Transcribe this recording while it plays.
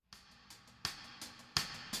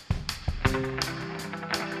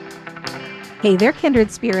Hey there,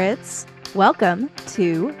 kindred spirits. Welcome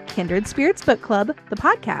to Kindred Spirits Book Club, the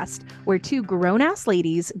podcast where two grown-ass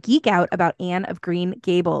ladies geek out about Anne of Green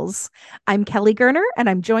Gables. I'm Kelly Gerner, and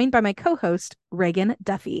I'm joined by my co-host, Reagan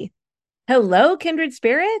Duffy. Hello, kindred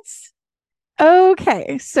spirits.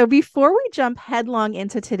 Okay, so before we jump headlong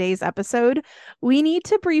into today's episode, we need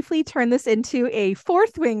to briefly turn this into a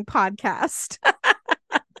Fourth Wing podcast.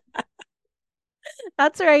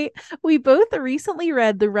 That's right. We both recently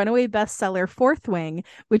read the runaway bestseller Fourth Wing,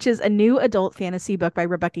 which is a new adult fantasy book by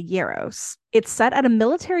Rebecca Yarros. It's set at a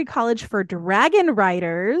military college for dragon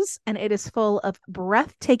riders, and it is full of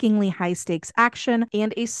breathtakingly high stakes action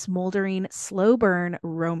and a smoldering, slow burn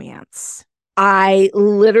romance. I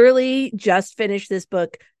literally just finished this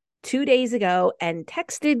book 2 days ago and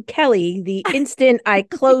texted Kelly the instant I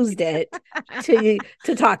closed it to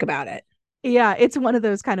talk about it. Yeah, it's one of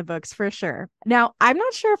those kind of books for sure. Now, I'm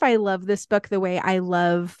not sure if I love this book the way I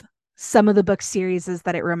love some of the book series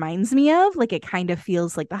that it reminds me of. Like, it kind of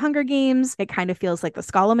feels like the Hunger Games. It kind of feels like the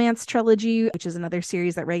Scholomance trilogy, which is another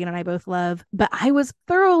series that Reagan and I both love. But I was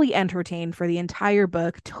thoroughly entertained for the entire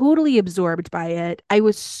book, totally absorbed by it. I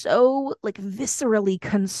was so viscerally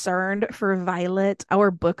concerned for Violet, our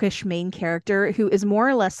bookish main character, who is more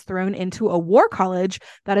or less thrown into a war college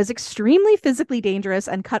that is extremely physically dangerous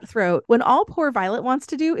and cutthroat, when all poor Violet wants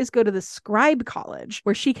to do is go to the scribe college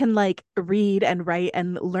where she can read and write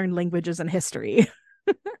and learn languages and history.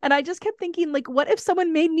 And I just kept thinking, what if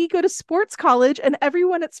someone made me go to sports college and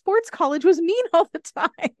everyone at sports college was mean all the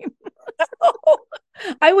time?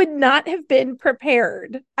 I would not have been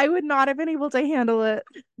prepared. I would not have been able to handle it.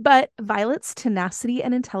 But Violet's tenacity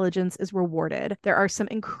and intelligence is rewarded. There are some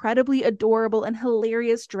incredibly adorable and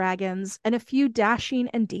hilarious dragons and a few dashing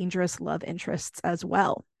and dangerous love interests as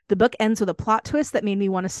well. The book ends with a plot twist that made me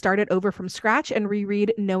want to start it over from scratch and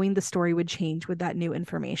reread, knowing the story would change with that new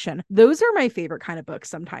information. Those are my favorite kind of books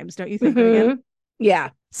sometimes, don't you think, Megan? Yeah.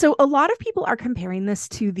 So a lot of people are comparing this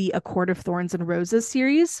to the A Court of Thorns and Roses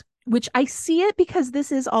series, which I see it because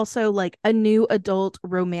this is also a new adult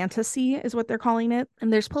romantasy is what they're calling it.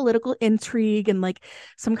 And there's political intrigue and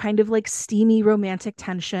some kind of steamy romantic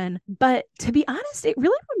tension. But to be honest, it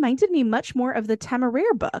really reminded me much more of the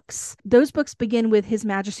Temeraire books. Those books begin with His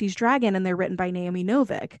Majesty's Dragon and they're written by Naomi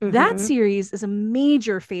Novik. Mm-hmm. That series is a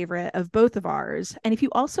major favorite of both of ours. And if you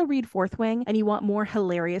also read Fourth Wing and you want more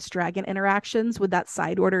hilarious dragon interactions with that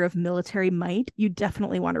side order of military might, you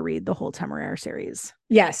definitely want to read the whole Temeraire series.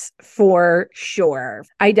 Yes, for sure.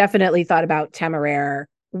 I definitely thought about Temeraire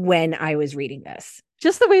when I was reading this.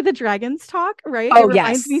 Just the way the dragons talk, right? Oh, it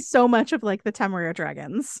reminds yes. me so much of the Temeraire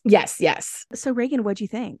dragons. Yes, yes. So Reagan, what'd you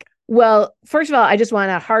think? Well, first of all, I just want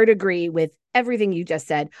to hard agree with everything you just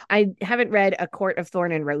said. I haven't read A Court of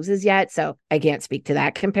Thorn and Roses yet, so I can't speak to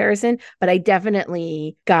that comparison, but I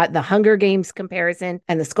definitely got the Hunger Games comparison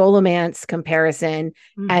and the Scholomance comparison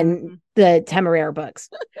and the Temeraire books.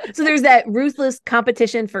 So there's that ruthless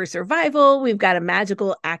competition for survival. We've got a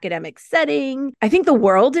magical academic setting. I think the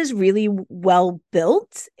world is really well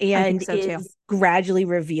built and is gradually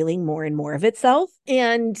revealing more and more of itself.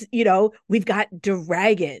 And, we've got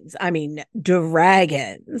dragons. I mean,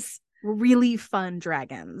 dragons. Really fun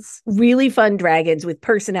dragons. Really fun dragons with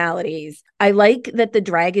personalities. I like that the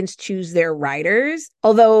dragons choose their riders,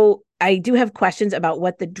 although I do have questions about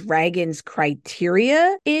what the dragons'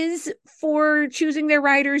 criteria is for choosing their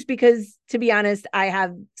riders, because to be honest, I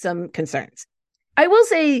have some concerns. I will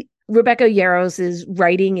say Rebecca Yarros'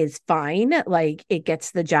 writing is fine. It gets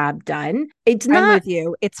the job done. It's not I'm with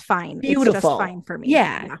you. It's fine. Beautiful. It's just fine for me.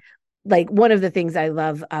 Yeah. One of the things I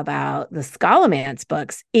love about the Scholomance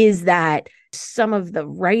books is that some of the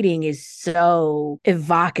writing is so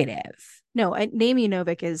evocative. No, Naomi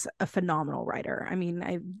Novik is a phenomenal writer. I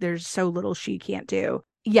mean, there's so little she can't do.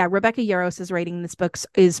 Yeah, Rebecca Yarros' writing in this book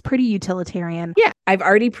is pretty utilitarian. Yeah, I've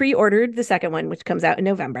already pre-ordered the second one, which comes out in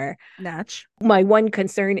November. Natch. My one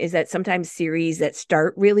concern is that sometimes series that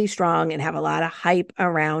start really strong and have a lot of hype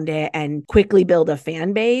around it and quickly build a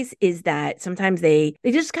fan base is that sometimes they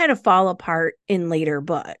just kind of fall apart in later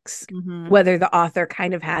books. Mm-hmm. Whether the author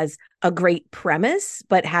kind of has a great premise,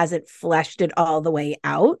 but hasn't fleshed it all the way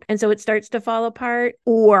out. And so it starts to fall apart.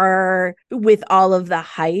 Or with all of the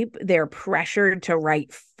hype, they're pressured to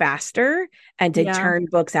write faster and to turn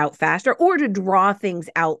books out faster or to draw things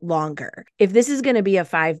out longer. If this is going to be a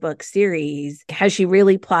 5-book series, has she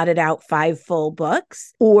really plotted out 5 full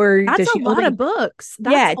books? Or that's does she a lot of books.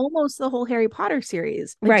 That's almost the whole Harry Potter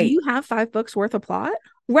series. Right. Do you have 5 books worth of plot?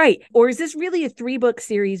 Right. Or is this really a 3-book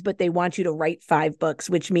series, but they want you to write 5 books,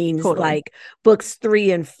 which means books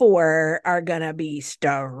 3 and 4 are going to be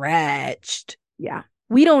stretched. Yeah.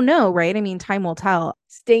 We don't know, right? I mean, time will tell.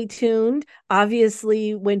 Stay tuned.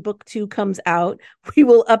 Obviously, when book 2 comes out, we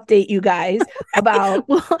will update you guys about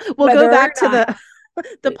We'll go whether or back to not.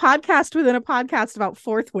 the podcast within a podcast about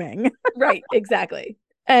Fourth Wing. Right, exactly.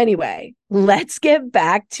 Anyway, let's get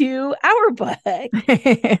back to our book.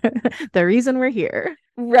 The reason we're here.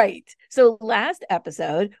 Right. So last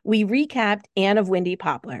episode, we recapped Anne of Windy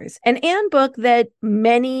Poplars, an Anne book that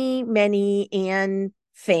many Anne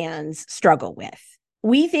fans struggle with.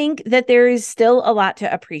 We think that there is still a lot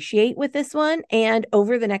to appreciate with this one. And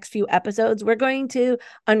over the next few episodes, we're going to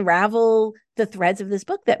unravel the threads of this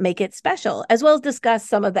book that make it special, as well as discuss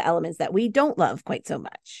some of the elements that we don't love quite so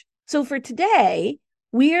much. So for today,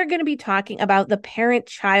 we are going to be talking about the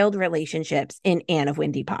parent-child relationships in Anne of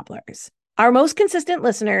Windy Poplars. Our most consistent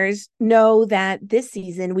listeners know that this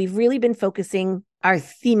season, we've really been focusing our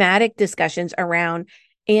thematic discussions around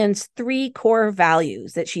Anne's 3 core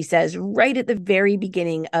values that she says right at the very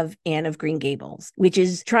beginning of Anne of Green Gables, which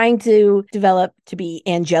is trying to develop to be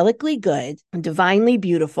angelically good, divinely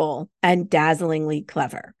beautiful, and dazzlingly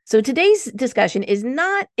clever. So today's discussion is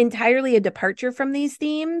not entirely a departure from these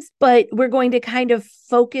themes, but we're going to kind of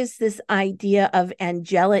focus this idea of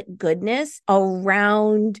angelic goodness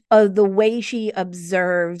around the way she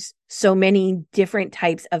observes so many different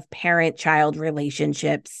types of parent-child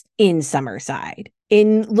relationships in Summerside.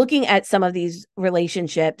 In looking at some of these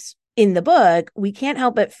relationships in the book, we can't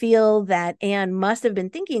help but feel that Anne must have been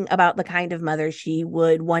thinking about the kind of mother she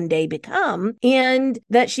would one day become, and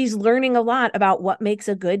that she's learning a lot about what makes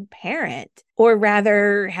a good parent, or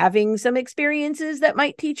rather having some experiences that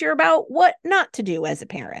might teach her about what not to do as a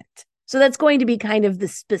parent. So that's going to be kind of the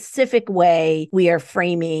specific way we are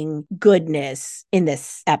framing goodness in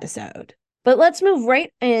this episode. But let's move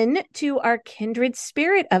right in to our kindred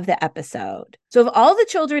spirit of the episode. So of all the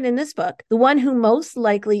children in this book, the one who most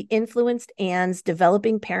likely influenced Anne's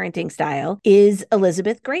developing parenting style is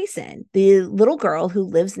Elizabeth Grayson, the little girl who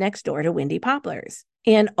lives next door to Windy Poplars.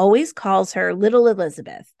 Anne always calls her Little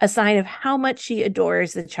Elizabeth, a sign of how much she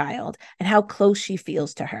adores the child and how close she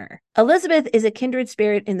feels to her. Elizabeth is a kindred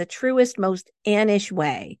spirit in the truest, most Annish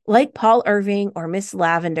way. Like Paul Irving or Miss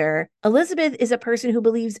Lavender, Elizabeth is a person who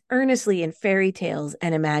believes earnestly in fairy tales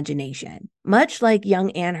and imagination. Much like young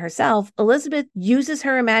Anne herself, Elizabeth uses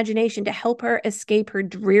her imagination to help her escape her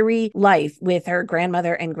dreary life with her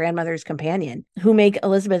grandmother and grandmother's companion, who make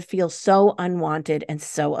Elizabeth feel so unwanted and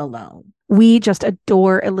so alone. We just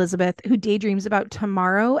adore Elizabeth, who daydreams about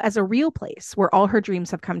tomorrow as a real place where all her dreams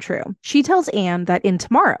have come true. She tells Anne that in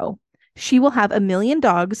tomorrow, she will have 1,000,000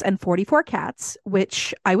 dogs and 44 cats,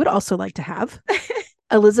 which I would also like to have.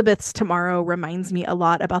 Elizabeth's tomorrow reminds me a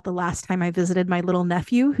lot about the last time I visited my little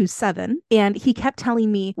nephew, who's 7. And he kept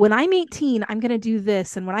telling me, when I'm 18, I'm going to do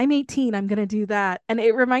this. And when I'm 18, I'm going to do that. And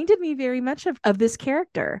it reminded me very much of this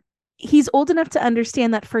character. He's old enough to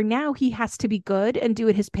understand that for now he has to be good and do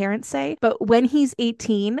what his parents say. But when he's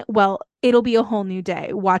 18, well, it'll be a whole new day.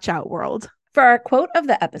 Watch out, world. For our quote of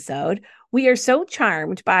the episode, we are so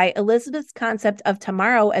charmed by Elizabeth's concept of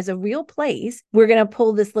tomorrow as a real place. We're going to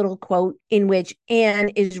pull this little quote in which Anne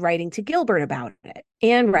is writing to Gilbert about it.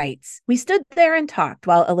 Anne writes, "We stood there and talked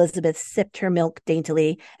while Elizabeth sipped her milk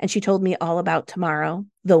daintily, and she told me all about tomorrow.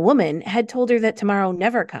 The woman had told her that tomorrow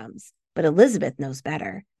never comes. But Elizabeth knows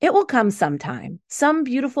better. It will come sometime. Some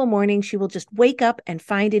beautiful morning she will just wake up and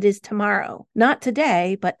find it is tomorrow. Not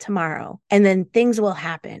today, but tomorrow. And then things will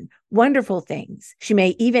happen. Wonderful things. She may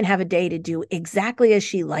even have a day to do exactly as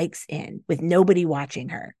she likes in, with nobody watching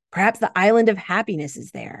her. Perhaps the island of happiness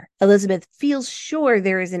is there. Elizabeth feels sure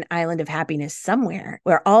there is an island of happiness somewhere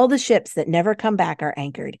where all the ships that never come back are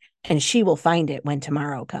anchored, and she will find it when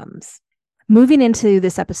tomorrow comes." Moving into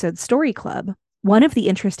this episode's story club, one of the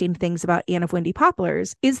interesting things about Anne of Windy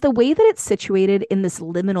Poplars is the way that it's situated in this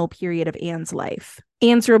liminal period of Anne's life.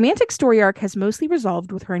 Anne's romantic story arc has mostly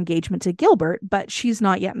resolved with her engagement to Gilbert, but she's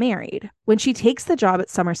not yet married. When she takes the job at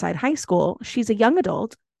Summerside High School, she's a young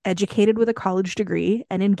adult, educated with a college degree,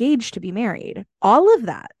 and engaged to be married. All of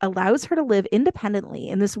that allows her to live independently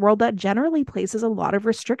in this world that generally places a lot of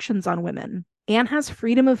restrictions on women. Anne has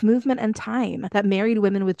freedom of movement and time that married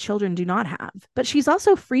women with children do not have, but she's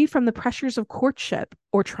also free from the pressures of courtship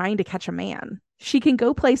or trying to catch a man. She can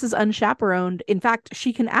go places unchaperoned. In fact,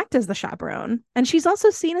 she can act as the chaperone. And she's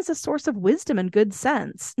also seen as a source of wisdom and good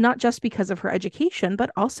sense, not just because of her education,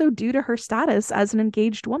 but also due to her status as an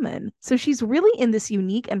engaged woman. So she's really in this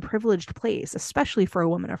unique and privileged place, especially for a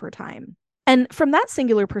woman of her time. And from that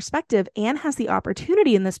singular perspective, Anne has the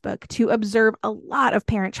opportunity in this book to observe a lot of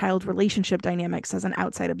parent-child relationship dynamics as an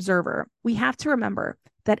outside observer. We have to remember,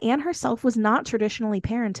 that Anne herself was not traditionally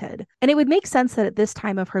parented. And it would make sense that at this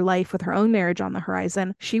time of her life, with her own marriage on the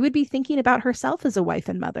horizon, she would be thinking about herself as a wife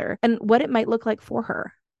and mother and what it might look like for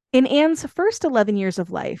her. In Anne's first 11 years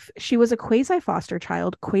of life, she was a quasi foster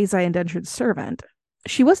child, quasi indentured servant.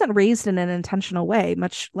 She wasn't raised in an intentional way,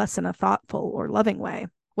 much less in a thoughtful or loving way.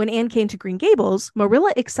 When Anne came to Green Gables,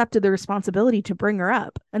 Marilla accepted the responsibility to bring her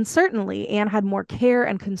up, and certainly Anne had more care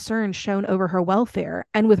and concern shown over her welfare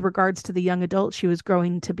and with regards to the young adult she was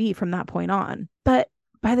growing to be from that point on. But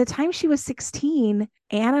by the time she was 16,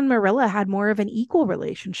 Anne and Marilla had more of an equal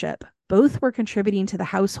relationship. Both were contributing to the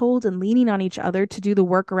household and leaning on each other to do the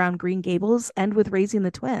work around Green Gables and with raising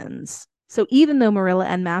the twins. So even though Marilla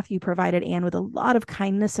and Matthew provided Anne with a lot of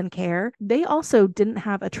kindness and care, they also didn't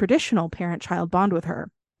have a traditional parent-child bond with her.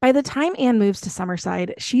 By the time Anne moves to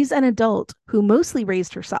Summerside, she's an adult who mostly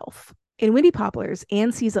raised herself. In Windy Poplars,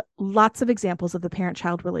 Anne sees lots of examples of the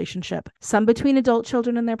parent-child relationship, some between adult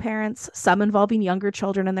children and their parents, some involving younger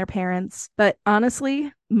children and their parents. But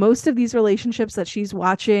honestly, most of these relationships that she's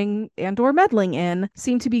watching and or meddling in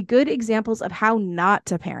seem to be good examples of how not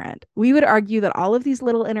to parent. We would argue that all of these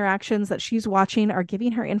little interactions that she's watching are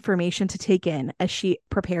giving her information to take in as she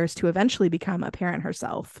prepares to eventually become a parent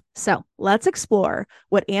herself. So let's explore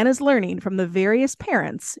what Anne is learning from the various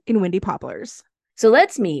parents in Windy Poplars. So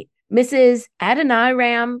let's meet Mrs.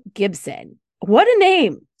 Adoniram Gibson. What a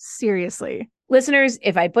name! Seriously. Listeners,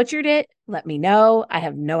 if I butchered it, let me know. I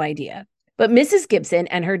have no idea. But Mrs. Gibson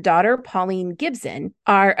and her daughter, Pauline Gibson,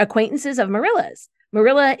 are acquaintances of Marilla's.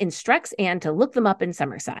 Marilla instructs Anne to look them up in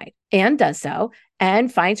Summerside. Anne does so and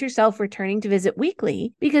finds herself returning to visit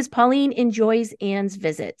weekly because Pauline enjoys Anne's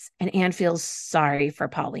visits, and Anne feels sorry for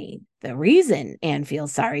Pauline. The reason Anne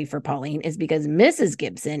feels sorry for Pauline is because Mrs.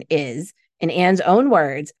 Gibson is, in Anne's own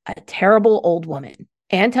words, a terrible old woman.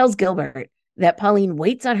 Anne tells Gilbert that Pauline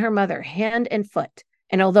waits on her mother hand and foot.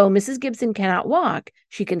 And although Mrs. Gibson cannot walk,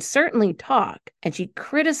 she can certainly talk, and she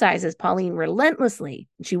criticizes Pauline relentlessly.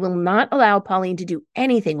 She will not allow Pauline to do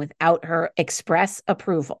anything without her express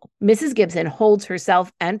approval. Mrs. Gibson holds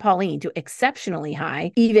herself and Pauline to exceptionally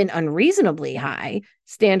high, even unreasonably high,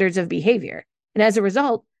 standards of behavior. And as a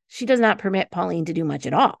result, she does not permit Pauline to do much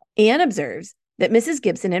at all. Anne observes that Mrs.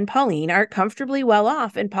 Gibson and Pauline are comfortably well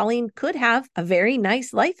off, and Pauline could have a very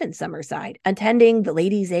nice life in Summerside, attending the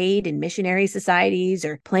Ladies' Aid and missionary societies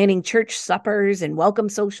or planning church suppers and welcome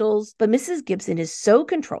socials. But Mrs. Gibson is so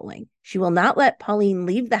controlling, she will not let Pauline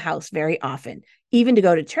leave the house very often, even to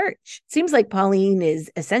go to church. Seems like Pauline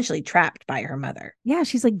is essentially trapped by her mother. Yeah,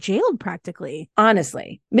 she's like jailed practically.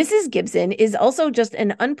 Honestly, Mrs. Gibson is also just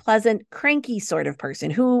an unpleasant, cranky sort of person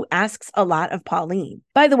who asks a lot of Pauline.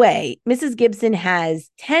 By the way, Mrs. Gibson has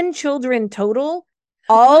 10 children total.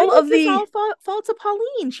 All of the all fall to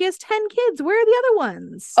Pauline. She has 10 kids. Where are the other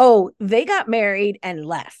ones? Oh, they got married and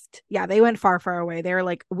left. Yeah, they went far, far away. They were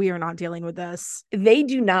like, we are not dealing with this. They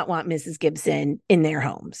do not want Mrs. Gibson in their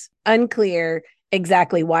homes. Unclear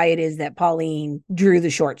exactly why it is that Pauline drew the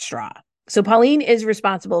short straw. So Pauline is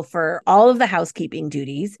responsible for all of the housekeeping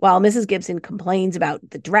duties, while Mrs. Gibson complains about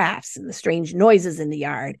the drafts and the strange noises in the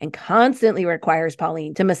yard and constantly requires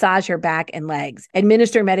Pauline to massage her back and legs,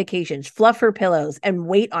 administer medications, fluff her pillows, and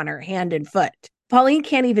wait on her hand and foot. Pauline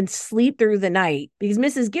can't even sleep through the night because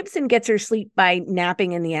Mrs. Gibson gets her sleep by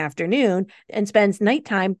napping in the afternoon and spends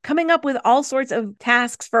nighttime coming up with all sorts of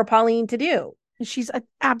tasks for Pauline to do. She's an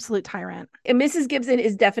absolute tyrant. And Mrs. Gibson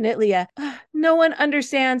is definitely a no one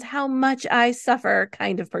understands how much I suffer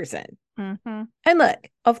kind of person. Mm-hmm. And look,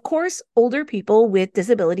 of course, older people with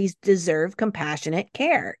disabilities deserve compassionate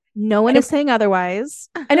care. No one is saying otherwise.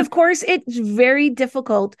 And of course, it's very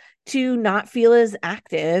difficult to not feel as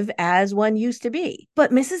active as one used to be.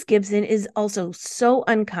 But Mrs. Gibson is also so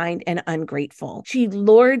unkind and ungrateful. She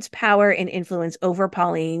lords power and influence over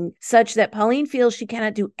Pauline such that Pauline feels she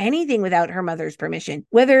cannot do anything without her mother's permission,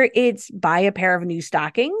 whether it's buy a pair of new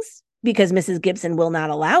stockings, because Mrs. Gibson will not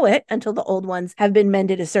allow it until the old ones have been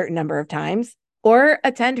mended a certain number of times, or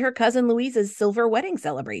attend her cousin Louisa's silver wedding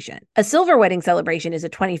celebration. A silver wedding celebration is a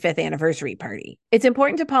 25th anniversary party. It's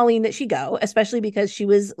important to Pauline that she go, especially because she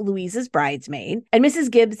was Louisa's bridesmaid, and Mrs.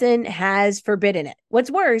 Gibson has forbidden it. What's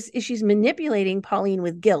worse is she's manipulating Pauline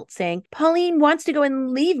with guilt, saying, Pauline wants to go and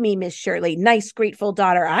leave me, Miss Shirley, nice, grateful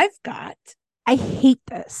daughter I've got. I hate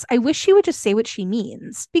this. I wish she would just say what she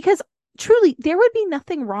means, because truly, there would be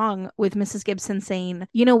nothing wrong with Mrs. Gibson saying,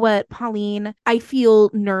 you know what, Pauline, I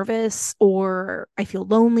feel nervous or I feel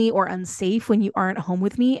lonely or unsafe when you aren't home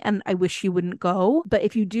with me, and I wish you wouldn't go. But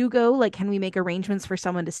if you do go, like, can we make arrangements for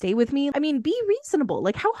someone to stay with me? I mean, be reasonable.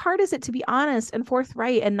 Like, how hard is it to be honest and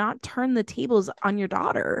forthright and not turn the tables on your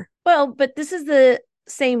daughter? Well, but this is the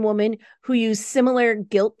same woman who used similar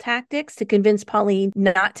guilt tactics to convince Pauline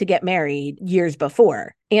not to get married years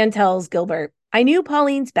before. Anne tells Gilbert, I knew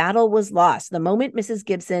Pauline's battle was lost the moment Mrs.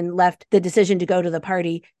 Gibson left the decision to go to the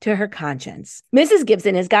party to her conscience. Mrs.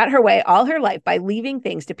 Gibson has got her way all her life by leaving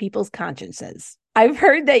things to people's consciences. I've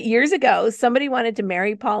heard that years ago, somebody wanted to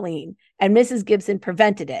marry Pauline, and Mrs. Gibson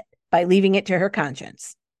prevented it by leaving it to her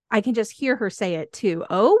conscience. I can just hear her say it too.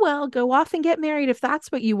 Oh, well, go off and get married if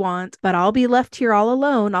that's what you want, but I'll be left here all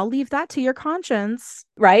alone. I'll leave that to your conscience.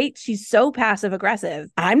 Right? She's so passive aggressive.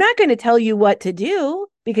 I'm not going to tell you what to do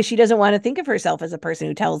because she doesn't want to think of herself as a person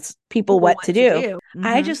who tells people what to do.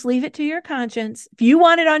 I just leave it to your conscience. If you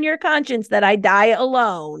want it on your conscience that I die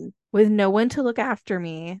alone with no one to look after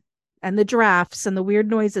me and the drafts and the weird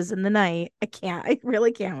noises in the night, I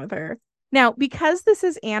really can't with her. Now, because this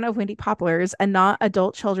is Anne of Windy Poplars and not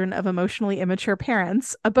Adult Children of Emotionally Immature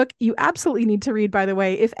Parents, a book you absolutely need to read, by the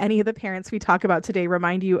way, if any of the parents we talk about today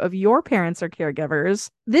remind you of your parents or caregivers,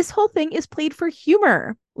 this whole thing is played for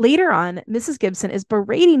humor. Later on, Mrs. Gibson is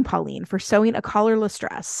berating Pauline for sewing a collarless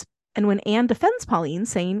dress. And when Anne defends Pauline,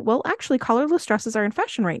 saying, well, actually, collarless dresses are in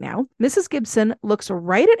fashion right now, Mrs. Gibson looks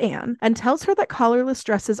right at Anne and tells her that collarless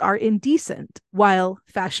dresses are indecent, while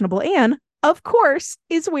fashionable Anne, of course,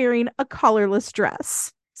 is wearing a collarless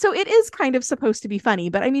dress. So it is kind of supposed to be funny,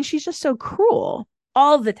 but I mean, she's just so cruel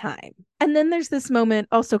all the time. And then there's this moment,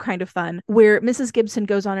 also kind of fun, where Mrs. Gibson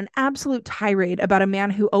goes on an absolute tirade about a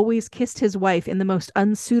man who always kissed his wife in the most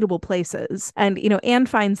unsuitable places. And, Anne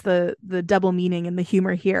finds the double meaning and the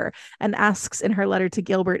humor here and asks in her letter to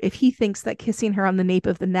Gilbert if he thinks that kissing her on the nape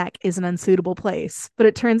of the neck is an unsuitable place. But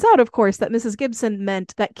it turns out, of course, that Mrs. Gibson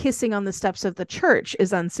meant that kissing on the steps of the church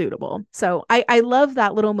is unsuitable. So I love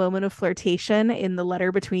that little moment of flirtation in the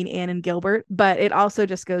letter between Anne and Gilbert, but it also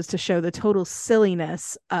just goes to show the total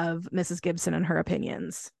silliness of Mrs. Gibson and her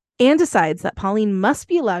opinions. Anne decides that Pauline must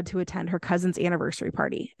be allowed to attend her cousin's anniversary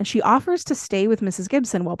party, and she offers to stay with Mrs.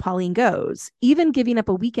 Gibson while Pauline goes, even giving up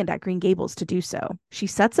a weekend at Green Gables to do so. She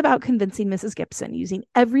sets about convincing Mrs. Gibson using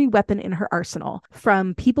every weapon in her arsenal,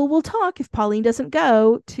 from people will talk if Pauline doesn't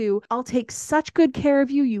go, to I'll take such good care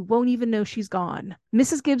of you, you won't even know she's gone.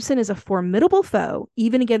 Mrs. Gibson is a formidable foe,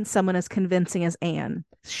 even against someone as convincing as Anne.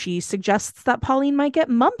 She suggests that Pauline might get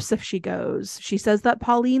mumps if she goes. She says that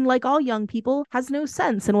Pauline, like all young people, has no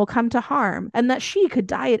sense and will come to harm, and that she could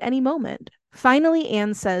die at any moment. Finally,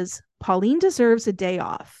 Anne says, Pauline deserves a day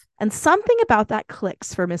off. And something about that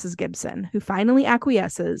clicks for Mrs. Gibson, who finally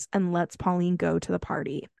acquiesces and lets Pauline go to the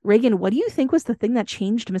party. Reagan, what do you think was the thing that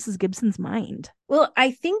changed Mrs. Gibson's mind? Well,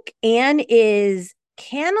 I think Anne is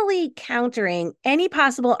cannily countering any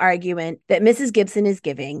possible argument that Mrs. Gibson is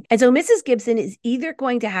giving. And so Mrs. Gibson is either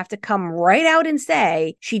going to have to come right out and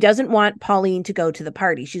say she doesn't want Pauline to go to the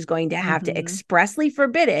party. She's going to have to expressly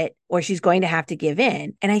forbid it, or she's going to have to give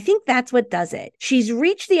in. And I think that's what does it. She's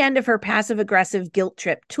reached the end of her passive-aggressive guilt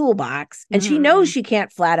trip toolbox, and she knows she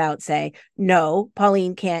can't flat out say, no,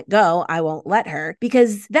 Pauline can't go, I won't let her,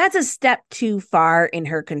 because that's a step too far in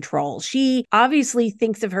her control. She obviously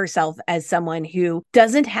thinks of herself as someone who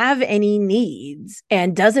doesn't have any needs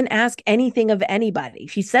and doesn't ask anything of anybody.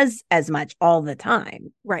 She says as much all the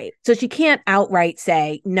time. Right. So she can't outright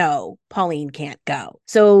say, no, Pauline can't go.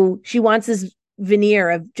 So she wants this veneer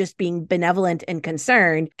of just being benevolent and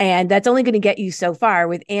concerned. And that's only going to get you so far,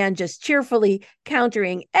 with Anne just cheerfully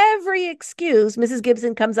countering every excuse Mrs.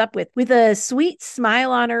 Gibson comes up with a sweet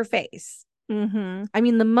smile on her face. I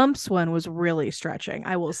mean, the mumps one was really stretching.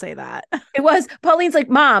 I will say that. It was. Pauline's like,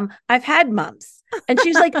 Mom, I've had mumps. And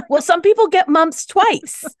she's like, well, some people get mumps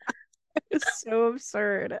twice. It's so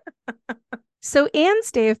absurd. So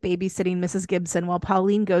Anne's day of babysitting Mrs. Gibson while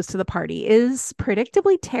Pauline goes to the party is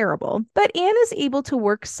predictably terrible, but Anne is able to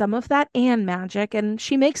work some of that Anne magic, and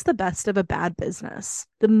she makes the best of a bad business.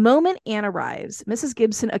 The moment Anne arrives, Mrs.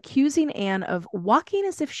 Gibson accusing Anne of walking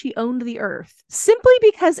as if she owned the earth, simply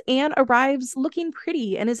because Anne arrives looking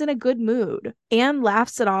pretty and is in a good mood. Anne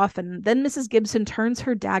laughs it off, and then Mrs. Gibson turns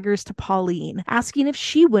her daggers to Pauline, asking if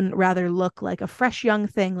she wouldn't rather look like a fresh young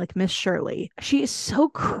thing like Miss Shirley. She is so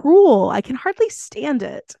cruel. I can hardly stand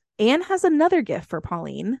it. Anne has another gift for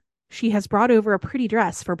Pauline. She has brought over a pretty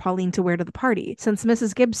dress for Pauline to wear to the party, since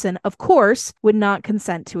Mrs. Gibson, of course, would not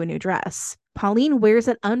consent to a new dress. Pauline wears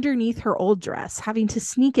it underneath her old dress, having to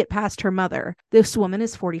sneak it past her mother. This woman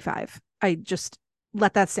is 45. I just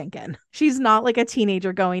let that sink in. She's not like a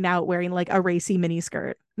teenager going out wearing like a racy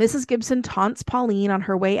miniskirt. Mrs. Gibson taunts Pauline on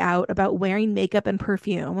her way out about wearing makeup and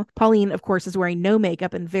perfume. Pauline, of course, is wearing no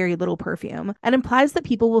makeup and very little perfume, and implies that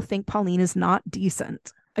people will think Pauline is not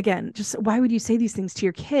decent. Again, just why would you say these things to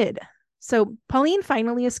your kid? So Pauline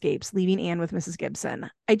finally escapes, leaving Anne with Mrs. Gibson.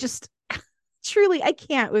 Truly, I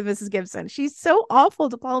can't with Mrs. Gibson. She's so awful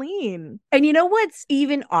to Pauline. And you know what's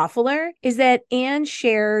even awfuler is that Anne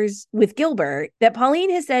shares with Gilbert that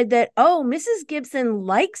Pauline has said that, oh, Mrs. Gibson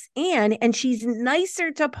likes Anne and she's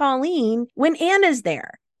nicer to Pauline when Anne is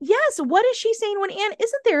there. Yes, what is she saying when Anne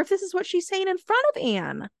isn't there if this is what she's saying in front of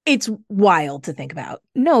Anne? It's wild to think about.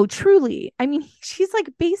 No, truly. I mean, she's like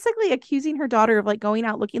basically accusing her daughter of like going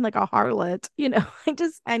out looking like a harlot,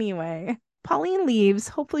 anyway. Pauline leaves.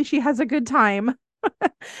 Hopefully she has a good time.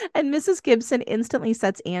 And Mrs. Gibson instantly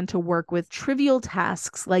sets Anne to work with trivial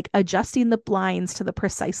tasks like adjusting the blinds to the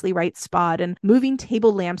precisely right spot and moving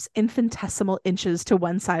table lamps infinitesimal inches to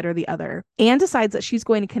one side or the other. Anne decides that she's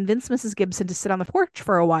going to convince Mrs. Gibson to sit on the porch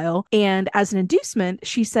for a while. And as an inducement,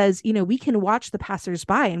 she says, we can watch the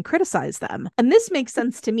passersby and criticize them. And this makes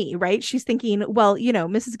sense to me, right? She's thinking, well,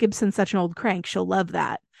 Mrs. Gibson's such an old crank. She'll love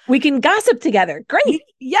that. We can gossip together. Great.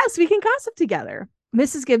 Yes, we can gossip together.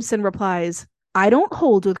 Mrs. Gibson replies, I don't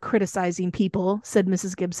hold with criticizing people, said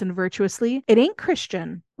Mrs. Gibson virtuously. It ain't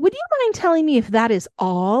Christian. Would you mind telling me if that is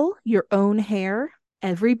all your own hair?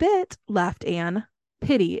 Every bit, laughed Anne.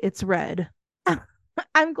 Pity it's red.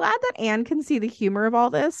 I'm glad that Anne can see the humor of all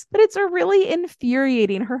this, but it's really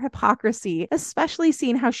infuriating, her hypocrisy, especially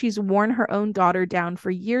seeing how she's worn her own daughter down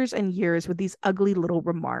for years and years with these ugly little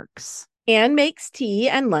remarks. Anne makes tea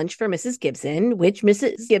and lunch for Mrs. Gibson, which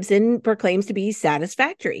Mrs. Gibson proclaims to be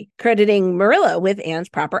satisfactory, crediting Marilla with Anne's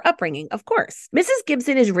proper upbringing, of course. Mrs.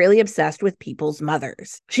 Gibson is really obsessed with people's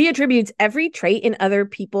mothers. She attributes every trait in other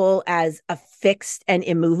people as a fixed and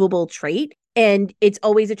immovable trait, and it's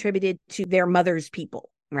always attributed to their mother's people.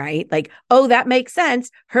 Right? Like, oh, that makes sense.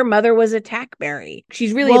 Her mother was a tackberry.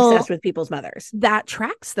 She's really obsessed with people's mothers. That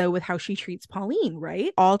tracks, though, with how she treats Pauline,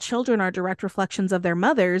 right? All children are direct reflections of their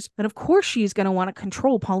mothers. And of course, she's going to want to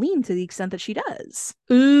control Pauline to the extent that she does.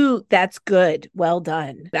 Ooh, that's good. Well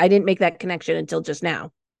done. I didn't make that connection until just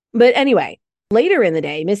now. But anyway, later in the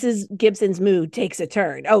day, Mrs. Gibson's mood takes a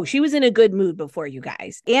turn. Oh, she was in a good mood before, you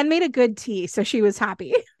guys. Anne made a good tea, so she was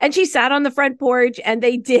happy. And she sat on the front porch and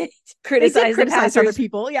they did criticize other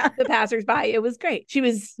people. Yeah. The passersby. It was great. She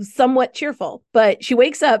was somewhat cheerful, but she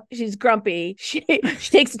wakes up. She's grumpy. She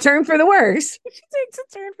takes a turn for the worse.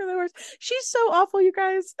 She's so awful, you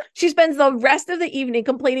guys. She spends the rest of the evening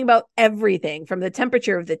complaining about everything from the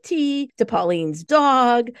temperature of the tea to Pauline's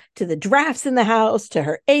dog to the drafts in the house to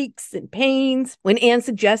her aches and pains. When Anne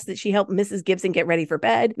suggests that she help Mrs. Gibson get ready for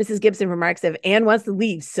bed, Mrs. Gibson remarks that if Anne wants to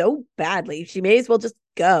leave so badly, she may as well just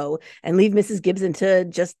go and leave Mrs. Gibson to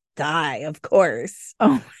just die, of course. Oh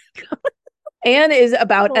my God. Anne is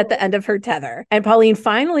about at the end of her tether, and Pauline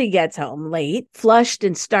finally gets home late, flushed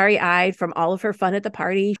and starry-eyed from all of her fun at the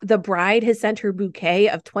party. The bride has sent her bouquet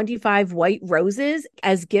of 25 white roses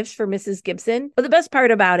as gifts for Mrs. Gibson. But the best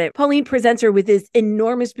part about it, Pauline presents her with this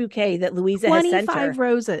enormous bouquet that Louisa has sent her. 25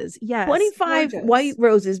 roses, yes. 25 white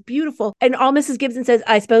roses, beautiful. And all Mrs. Gibson says,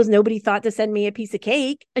 I suppose nobody thought to send me a piece of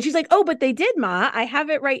cake. And she's like, oh, but they did, Ma. I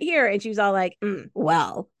have it right here. And she was all like,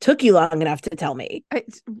 well, took you long enough to tell me.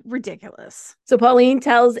 It's ridiculous. So Pauline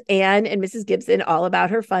tells Anne and Mrs. Gibson all about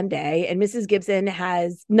her fun day, and Mrs. Gibson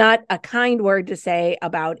has not a kind word to say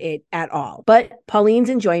about it at all. But Pauline's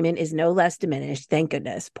enjoyment is no less diminished, thank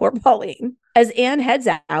goodness. Poor Pauline. As Anne heads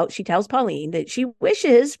out, she tells Pauline that she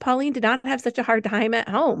wishes Pauline did not have such a hard time at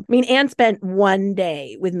home. I mean, Anne spent one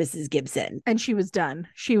day with Mrs. Gibson. And she was done.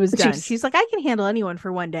 She's like, I can handle anyone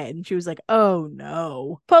for one day. And she was like, oh,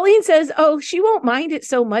 no. Pauline says, oh, she won't mind it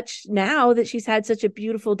so much now that she's had such a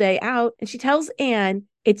beautiful day out. And she tells Anne,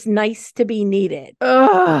 it's nice to be needed.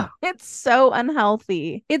 Ugh, it's so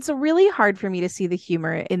unhealthy. It's really hard for me to see the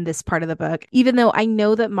humor in this part of the book, even though I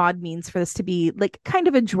know that Maud means for this to be like kind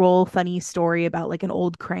of a droll, funny story about like an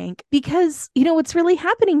old crank. Because, what's really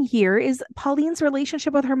happening here is Pauline's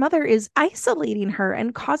relationship with her mother is isolating her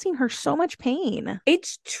and causing her so much pain.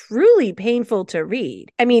 It's truly painful to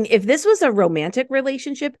read. I mean, if this was a romantic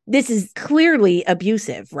relationship, this is clearly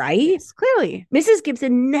abusive, right? Yes, clearly. Mrs.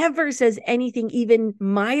 Gibson never says anything even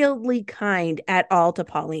mildly kind at all to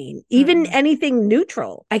Pauline, even anything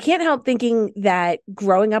neutral. I can't help thinking that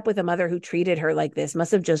growing up with a mother who treated her like this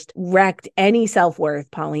must have just wrecked any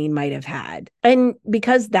self-worth Pauline might have had. And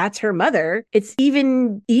because that's her mother, it's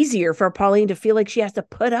even easier for Pauline to feel like she has to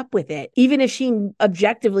put up with it, even if she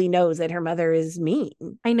objectively knows that her mother is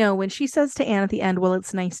mean. I know when she says to Anne at the end, well,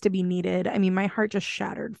 it's nice to be needed. I mean, my heart just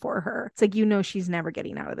shattered for her. It's like, she's never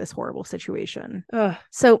getting out of this horrible situation. Ugh.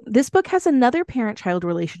 So this book has another parent-child failed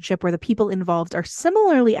relationship where the people involved are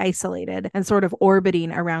similarly isolated and sort of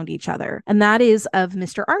orbiting around each other. And that is of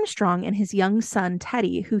Mr. Armstrong and his young son,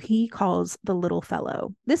 Teddy, who he calls the little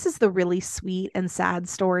fellow. This is the really sweet and sad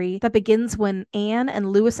story that begins when Anne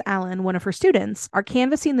and Lewis Allen, one of her students, are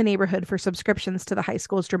canvassing the neighborhood for subscriptions to the high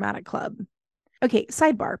school's dramatic club. Okay,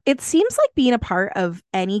 sidebar. It seems like being a part of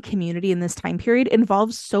any community in this time period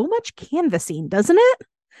involves so much canvassing, doesn't it?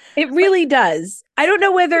 It really does. I don't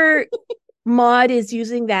know whether Maud is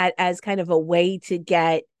using that as kind of a way to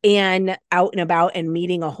get Anne out and about and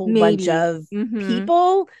meeting a whole bunch Maybe. of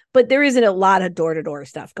people, but there isn't a lot of door-to-door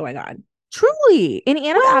stuff going on. Truly. In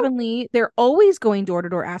Anne of Well, Avonlea, they're always going door to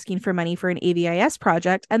door asking for money for an AVIS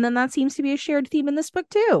project. And then that seems to be a shared theme in this book,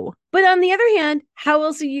 too. but on the other hand, how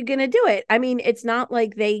else are you going to do it? I mean, it's not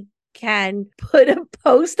like they can put a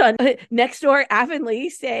post on next door Avonlea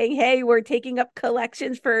saying, hey, we're taking up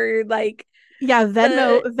collections for like, Yeah,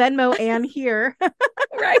 Venmo Anne here.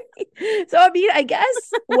 right. So, I mean, I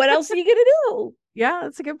guess what else are you going to do? Yeah,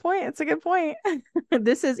 that's a good point. It's a good point.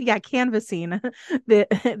 This is, yeah, canvassing the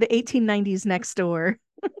 1890s next door.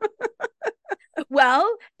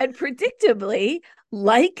 Well, and predictably,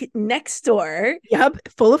 like next door, Yep,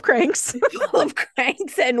 full of cranks. full of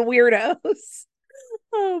cranks and weirdos.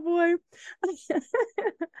 Oh boy.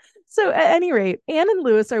 So at any rate, Anne and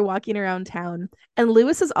Lewis are walking around town, and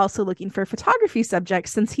Lewis is also looking for photography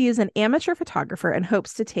subjects since he is an amateur photographer and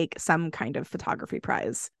hopes to take some kind of photography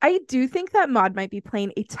prize. I do think that Maud might be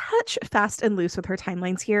playing a touch fast and loose with her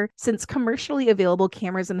timelines here, since commercially available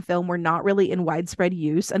cameras and film were not really in widespread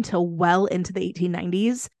use until well into the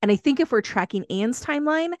 1890s. And I think if we're tracking Anne's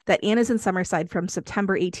timeline, that Anne is in Summerside from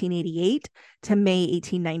September 1888 to May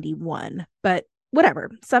 1891. But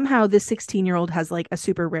whatever. Somehow this 16-year-old has like a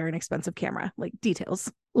super rare and expensive camera, like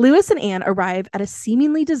details. Lewis and Anne arrive at a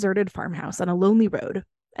seemingly deserted farmhouse on a lonely road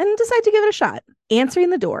and decide to give it a shot. Answering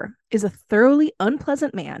the door is a thoroughly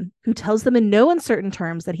unpleasant man who tells them in no uncertain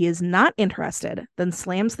terms that he is not interested, then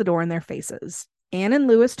slams the door in their faces. Anne and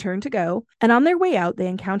Lewis turn to go, and on their way out, they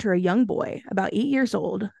encounter a young boy, about 8 years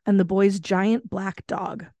old, and the boy's giant black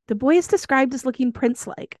dog. The boy is described as looking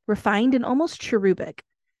prince-like, refined and almost cherubic,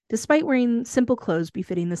 despite wearing simple clothes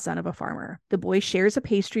befitting the son of a farmer. The boy shares a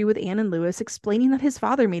pastry with Anne and Lewis, explaining that his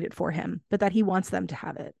father made it for him, but that he wants them to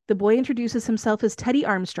have it. The boy introduces himself as Teddy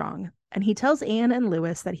Armstrong, and he tells Anne and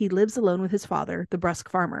Lewis that he lives alone with his father, the brusque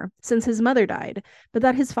farmer, since his mother died, but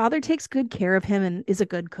that his father takes good care of him and is a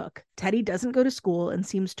good cook. Teddy doesn't go to school and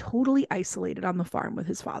seems totally isolated on the farm with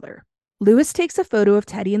his father. Lewis takes a photo of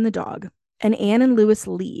Teddy and the dog, and Anne and Lewis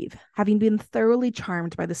leave, having been thoroughly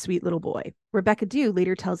charmed by the sweet little boy. Rebecca Dew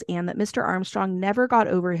later tells Anne that Mr. Armstrong never got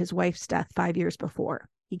over his wife's death 5 years before.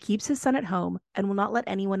 He keeps his son at home and will not let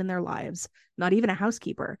anyone in their lives, not even a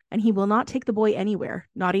housekeeper, and he will not take the boy anywhere,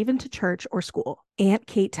 not even to church or school. Aunt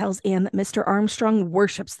Kate tells Anne that Mr. Armstrong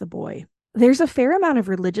worships the boy. There's a fair amount of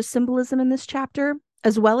religious symbolism in this chapter,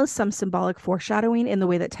 as well as some symbolic foreshadowing in the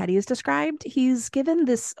way that Teddy is described. He's given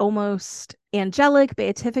this almost angelic,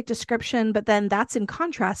 beatific description, but then that's in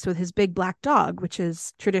contrast with his big black dog, which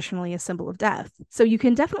is traditionally a symbol of death. So you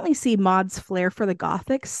can definitely see Maud's flair for the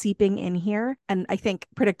Gothic seeping in here. And I think,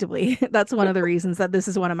 predictably, that's one of the reasons that this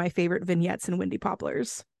is one of my favorite vignettes in Windy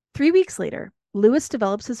Poplars. 3 weeks later, Lewis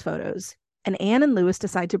develops his photos, and Anne and Lewis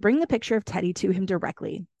decide to bring the picture of Teddy to him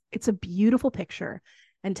directly. It's a beautiful picture,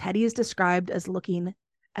 and Teddy is described as looking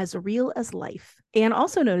as real as life. Anne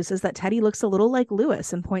also notices that Teddy looks a little like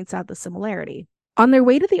Lewis and points out the similarity. On their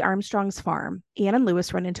way to the Armstrongs' farm, Anne and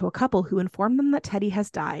Lewis run into a couple who inform them that Teddy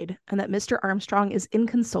has died and that Mr. Armstrong is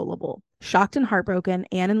inconsolable. Shocked and heartbroken,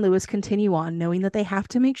 Anne and Lewis continue on, knowing that they have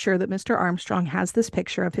to make sure that Mr. Armstrong has this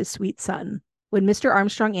picture of his sweet son. When Mr.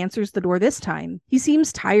 Armstrong answers the door this time, he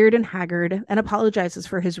seems tired and haggard and apologizes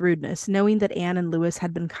for his rudeness, knowing that Anne and Lewis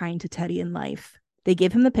had been kind to Teddy in life. They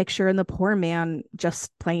give him the picture, and the poor man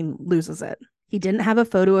just plain loses it. He didn't have a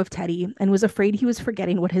photo of Teddy and was afraid he was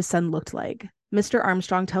forgetting what his son looked like. Mr.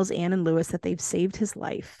 Armstrong tells Anne and Lewis that they've saved his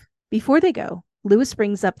life. Before they go, Lewis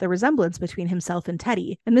brings up the resemblance between himself and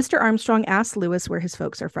Teddy, and Mr. Armstrong asks Lewis where his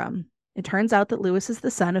folks are from. It turns out that Lewis is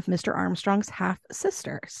the son of Mr. Armstrong's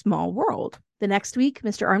half-sister. Small world. The next week,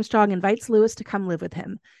 Mr. Armstrong invites Lewis to come live with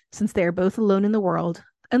him, since they are both alone in the world,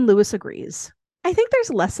 and Lewis agrees. I think there's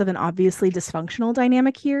less of an obviously dysfunctional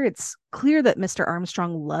dynamic here. It's clear that Mr.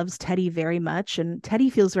 Armstrong loves Teddy very much, and Teddy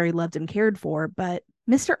feels very loved and cared for, but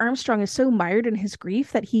Mr. Armstrong is so mired in his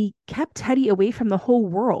grief that he kept Teddy away from the whole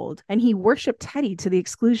world, and he worshipped Teddy to the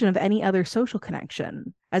exclusion of any other social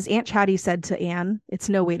connection. As Aunt Chatty said to Anne, it's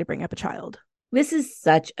no way to bring up a child. This is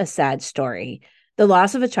such a sad story. The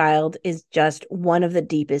loss of a child is just one of the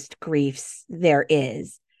deepest griefs there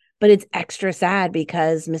is. But it's extra sad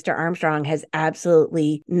because Mr. Armstrong has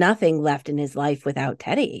absolutely nothing left in his life without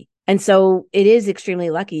Teddy. And so it is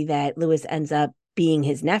extremely lucky that Lewis ends up being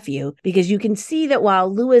his nephew, because you can see that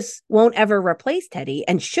while Lewis won't ever replace Teddy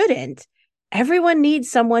and shouldn't, everyone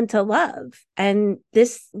needs someone to love. And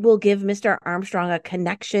this will give Mr. Armstrong a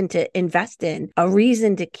connection to invest in, a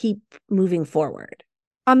reason to keep moving forward.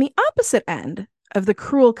 On the opposite end of the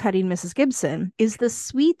cruel, cutting Mrs. Gibson is the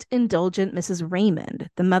sweet, indulgent Mrs. Raymond,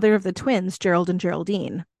 the mother of the twins, Gerald and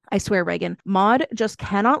Geraldine. I swear, Reagan, Maud just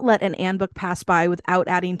cannot let an Anne book pass by without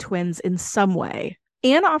adding twins in some way.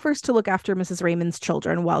 Anne offers to look after Mrs. Raymond's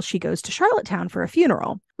children while she goes to Charlottetown for a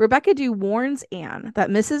funeral. Rebecca Dew warns Anne that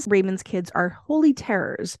Mrs. Raymond's kids are holy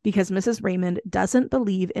terrors because Mrs. Raymond doesn't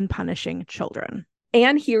believe in punishing children.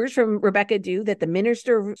 Anne hears from Rebecca Dew that the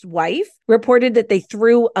minister's wife reported that they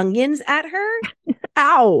threw onions at her.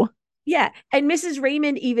 Ow. Yeah. And Mrs.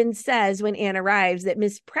 Raymond even says when Anne arrives that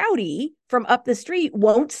Miss Prouty from up the street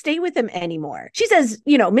won't stay with them anymore. She says,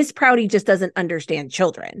 Miss Prouty just doesn't understand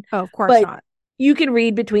children. Oh, of course not. You can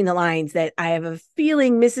read between the lines that I have a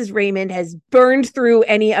feeling Mrs. Raymond has burned through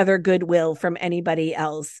any other goodwill from anybody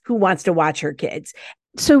else who wants to watch her kids.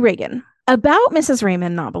 So, Reagan, about Mrs.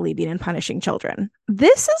 Raymond not believing in punishing children,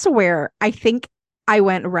 this is where I think I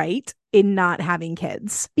went right in not having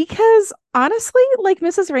kids. Because honestly, like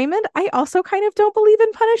Mrs. Raymond, I also kind of don't believe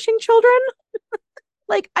in punishing children.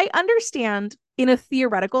 Like, I understand in a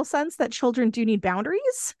theoretical sense that children do need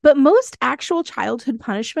boundaries, but most actual childhood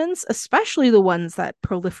punishments, especially the ones that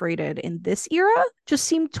proliferated in this era, just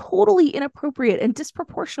seem totally inappropriate and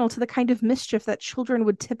disproportional to the kind of mischief that children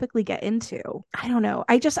would typically get into. I don't know.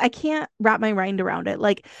 I can't wrap my mind around it.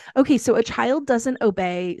 Like, okay, so a child doesn't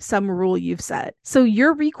obey some rule you've set. So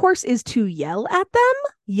your recourse is to yell at them?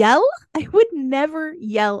 Yell? I would never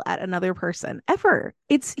yell at another person, ever.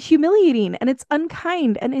 It's humiliating and it's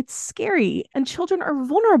unkind and it's scary, and children are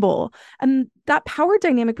vulnerable. And that power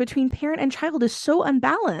dynamic between parent and child is so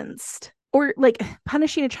unbalanced. Or like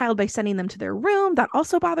punishing a child by sending them to their room, that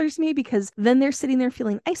also bothers me, because then they're sitting there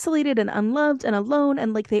feeling isolated and unloved and alone,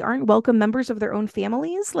 and like they aren't welcome members of their own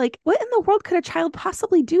families. Like, what in the world could a child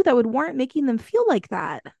possibly do that would warrant making them feel like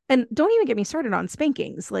that? And don't even get me started on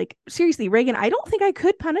spankings. Like, seriously, Reagan, I don't think I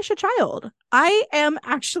could punish a child. I am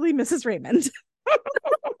actually Mrs. Raymond.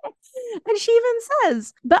 And she even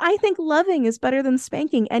says, but I think loving is better than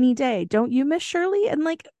spanking any day. Don't you, Miss Shirley? And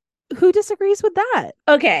like, who disagrees with that?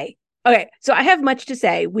 Okay, so I have much to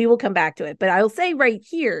say. We will come back to it, but I'll say right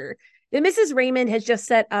here that Mrs. Raymond has just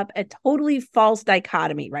set up a totally false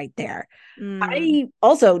dichotomy right there. I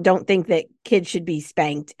also don't think that kids should be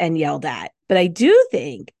spanked and yelled at, but I do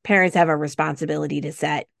think parents have a responsibility to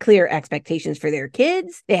set clear expectations for their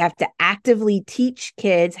kids. They have to actively teach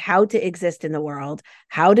kids how to exist in the world,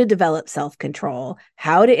 how to develop self-control,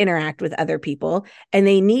 how to interact with other people, and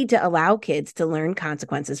they need to allow kids to learn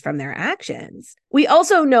consequences from their actions. We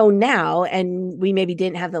also know now, and we maybe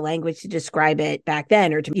didn't have the language to describe it back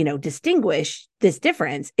then or to, distinguish this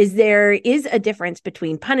difference, is there is a difference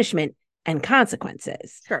between punishment and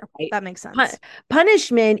consequences. Sure, right? That makes sense.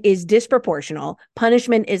 Punishment is disproportional.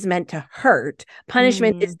 Punishment is meant to hurt.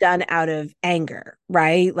 Punishment is done out of anger,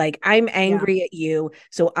 right? Like, I'm angry at you,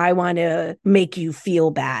 so I want to make you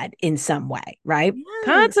feel bad in some way, right? Yes.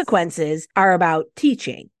 Consequences are about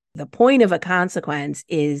teaching. The point of a consequence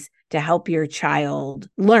is to help your child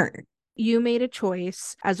learn. You made a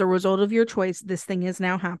choice. As a result of your choice, this thing is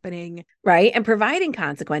now happening. Right. And providing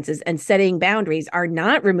consequences and setting boundaries are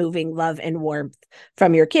not removing love and warmth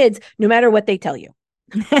from your kids, no matter what they tell you.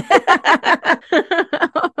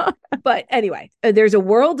 But anyway, there's a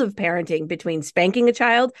world of parenting between spanking a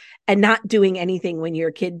child and not doing anything when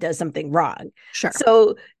your kid does something wrong. Sure.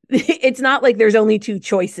 So it's not like there's only two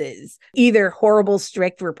choices, either horrible,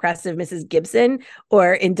 strict, repressive Mrs. Gibson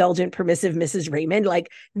or indulgent, permissive Mrs. Raymond.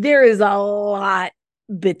 Like, there is a lot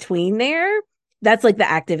between there. That's like the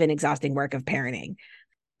active and exhausting work of parenting.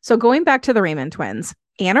 So going back to the Raymond twins,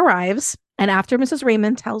 Anne arrives, and after Mrs.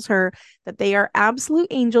 Raymond tells her that they are absolute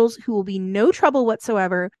angels who will be no trouble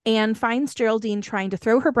whatsoever, Anne finds Geraldine trying to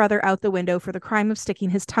throw her brother out the window for the crime of sticking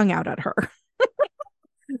his tongue out at her.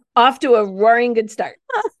 Off to a roaring good start.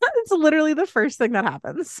 It's literally the first thing that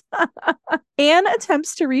happens. Anne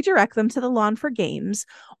attempts to redirect them to the lawn for games,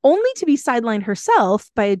 only to be sidelined herself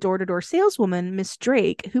by a door-to-door saleswoman, Miss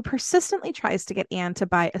Drake, who persistently tries to get Anne to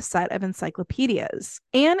buy a set of encyclopedias.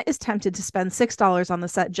 Anne is tempted to spend $6 on the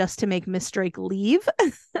set just to make Miss Drake leave.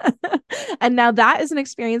 And now that is an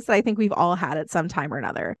experience that I think we've all had at some time or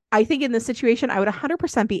another. I think in this situation, I would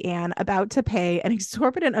 100% be Anne, about to pay an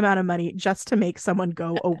exorbitant amount of money just to make someone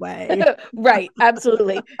go away. Right,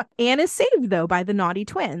 absolutely. Anne is saved, though, by the naughty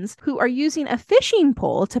twins, who are using a fishing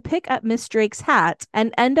pole to pick up Miss Drake's hat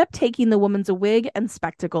and end up taking the woman's wig and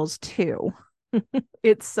spectacles, too.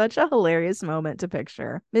 It's such a hilarious moment to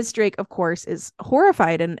picture. Miss Drake, of course, is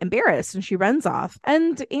horrified and embarrassed, and she runs off.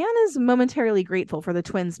 And Anne is momentarily grateful for the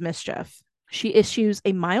twins' mischief. She issues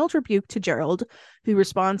a mild rebuke to Gerald, who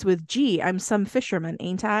responds with, "Gee, I'm some fisherman,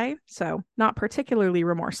 ain't I?" So, not particularly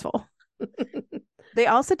remorseful. They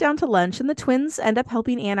all sit down to lunch, and the twins end up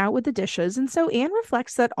helping Anne out with the dishes. And so Anne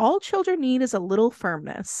reflects that all children need is a little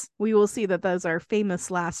firmness. We will see that those are famous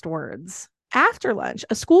last words. After lunch,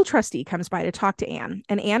 a school trustee comes by to talk to Anne,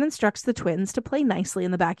 and Anne instructs the twins to play nicely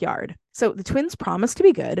in the backyard. So the twins promise to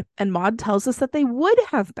be good, and Maud tells us that they would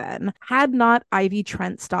have been had not Ivy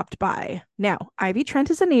Trent stopped by. Now, Ivy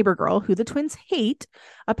Trent is a neighbor girl who the twins hate,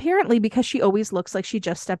 apparently because she always looks like she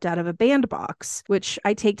just stepped out of a bandbox, which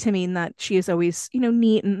I take to mean that she is always,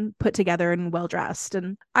 neat and put together and well-dressed.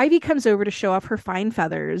 And Ivy comes over to show off her fine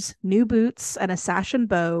feathers, new boots, and a sash and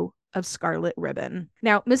bow of scarlet ribbon.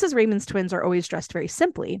 Now, Mrs. Raymond's twins are always dressed very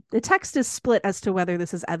simply. The text is split as to whether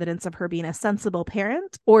this is evidence of her being a sensible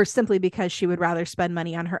parent or simply because she would rather spend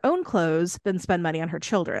money on her own clothes than spend money on her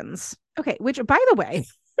children's. Okay, which, by the way,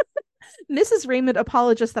 Mrs. Raymond,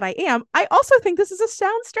 apologist that I am, I also think this is a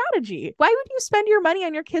sound strategy. Why would you spend your money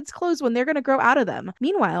on your kids' clothes when they're going to grow out of them?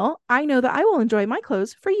 Meanwhile, I know that I will enjoy my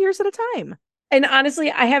clothes for years at a time. And honestly,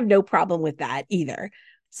 I have no problem with that either.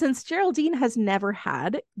 Since Geraldine has never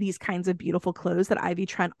had these kinds of beautiful clothes that Ivy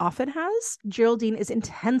Trent often has, Geraldine is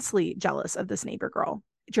intensely jealous of this neighbor girl.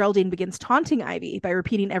 Geraldine begins taunting Ivy by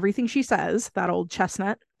repeating everything she says, that old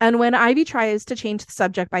chestnut. And when Ivy tries to change the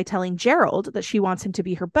subject by telling Gerald that she wants him to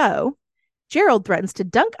be her beau, Gerald threatens to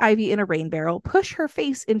dunk Ivy in a rain barrel, push her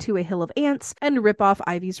face into a hill of ants, and rip off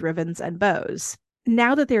Ivy's ribbons and bows.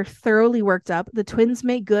 Now that they're thoroughly worked up, the twins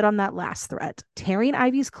make good on that last threat, tearing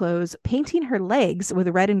Ivy's clothes, painting her legs with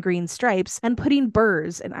red and green stripes, and putting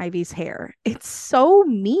burrs in Ivy's hair. It's so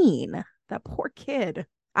mean. That poor kid.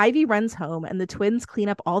 Ivy runs home, and the twins clean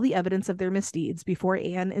up all the evidence of their misdeeds before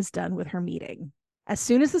Anne is done with her meeting. As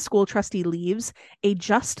soon as the school trustee leaves, a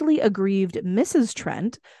justly aggrieved Mrs.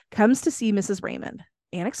 Trent comes to see Mrs. Raymond.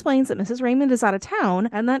 Anne explains that Mrs. Raymond is out of town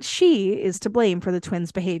and that she is to blame for the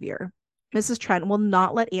twins' behavior. Mrs. Trent will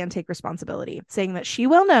not let Anne take responsibility, saying that she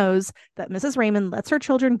well knows that Mrs. Raymond lets her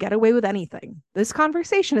children get away with anything. This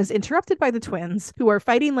conversation is interrupted by the twins, who are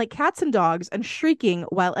fighting like cats and dogs and shrieking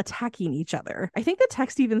while attacking each other. I think the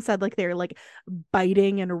text even said like they're like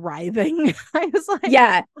biting and writhing. I was like,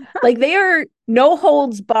 yeah, like they are no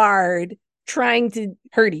holds barred trying to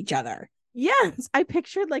hurt each other. Yes, I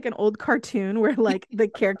pictured like an old cartoon where like the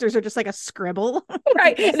characters are just like a scribble.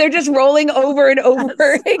 Right. They're just rolling over and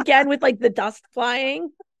over again with like the dust flying.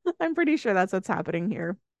 I'm pretty sure that's what's happening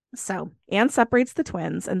here. So Anne separates the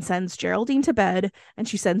twins and sends Geraldine to bed, and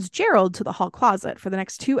she sends Gerald to the hall closet for the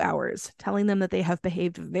next 2 hours, telling them that they have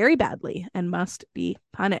behaved very badly and must be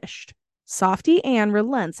punished. Softy Anne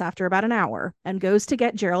relents after about an hour and goes to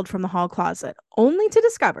get Gerald from the hall closet, only to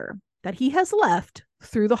discover that he has left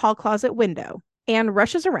through the hall closet window. Anne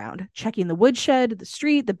rushes around, checking the woodshed, the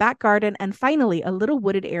street, the back garden, and finally a little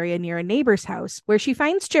wooded area near a neighbor's house where she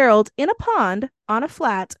finds Gerald in a pond on a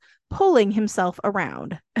flat, pulling himself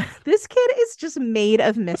around. This kid is just made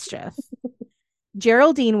of mischief.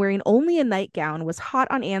 Geraldine, wearing only a nightgown, was hot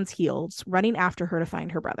on Anne's heels, running after her to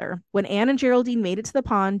find her brother. When Anne and Geraldine made it to the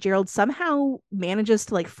pond, Gerald somehow manages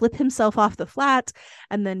to flip himself off the flat,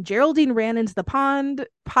 and then Geraldine ran into the pond,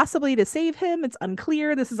 possibly to save him. It's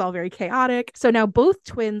unclear. This is all very chaotic. So now both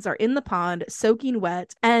twins are in the pond, soaking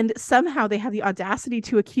wet, and somehow they have the audacity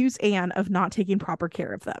to accuse Anne of not taking proper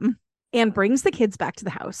care of them. Anne brings the kids back to the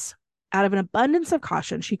house. Out of an abundance of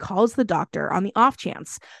caution, she calls the doctor on the off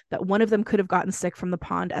chance that one of them could have gotten sick from the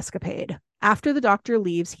pond escapade. After the doctor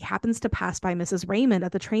leaves, he happens to pass by Mrs. Raymond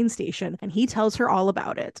at the train station, and he tells her all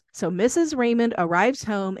about it. So Mrs. Raymond arrives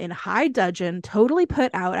home in high dudgeon, totally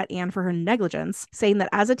put out at Anne for her negligence, saying that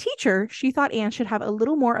as a teacher, she thought Anne should have a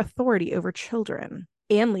little more authority over children.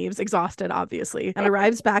 Anne leaves, exhausted, obviously, and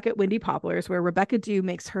arrives back at Windy Poplars, where Rebecca Dew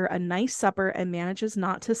makes her a nice supper and manages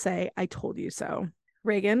not to say, "I told you so."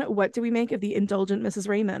 Reagan, what do we make of the indulgent Mrs.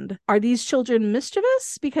 Raymond? Are these children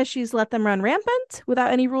mischievous because she's let them run rampant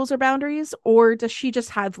without any rules or boundaries? Or does she just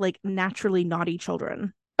have naturally naughty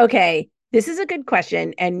children? Okay, this is a good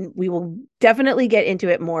question, and we will definitely get into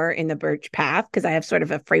it more in the Birch Path because I have sort of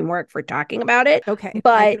a framework for talking about it. Okay, I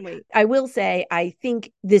But can wait. I will say, I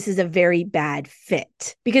think this is a very bad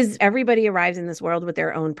fit because everybody arrives in this world with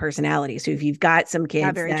their own personality. So if you've got some Yeah,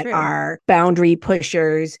 kids very that true. are boundary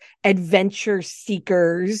pushers, adventure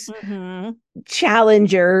seekers, Mm-hmm.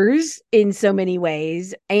 challengers in so many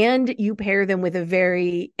ways, and you pair them with a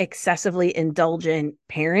very excessively indulgent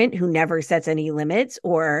parent who never sets any limits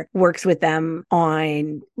or works with them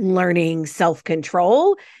on learning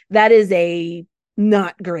self-control, that is a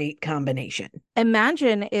not great combination.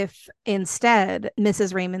 Imagine if instead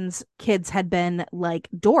Mrs. Raymond's kids had been like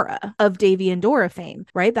Dora of Davy and Dora fame,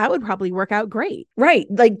 right? That would probably work out great. Right.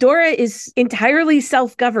 Like Dora is entirely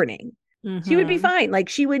self-governing. She would be Mm-hmm. fine. Like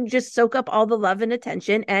she would just soak up all the love and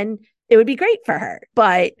attention and it would be great for her.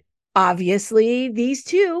 But obviously, these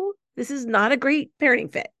two, this is not a great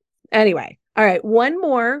parenting fit. Anyway, all right, one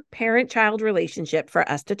more parent child relationship for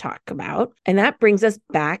us to talk about. And that brings us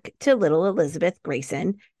back to little Elizabeth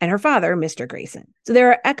Grayson and her father, Mr. Grayson. So there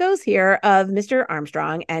are echoes here of Mr.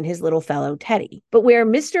 Armstrong and his little fellow Teddy. But where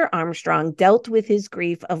Mr. Armstrong dealt with his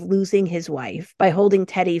grief of losing his wife by holding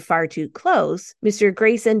Teddy far too close, Mr.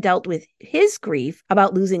 Grayson dealt with his grief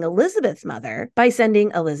about losing Elizabeth's mother by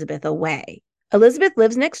sending Elizabeth away. Elizabeth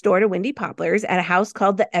lives next door to Windy Poplars at a house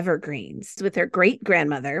called the Evergreens with her great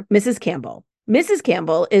grandmother, Mrs. Campbell. Mrs.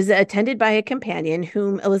 Campbell is attended by a companion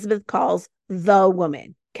whom Elizabeth calls the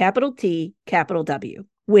woman, capital T, capital W,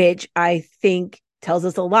 which I think tells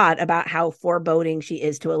us a lot about how foreboding she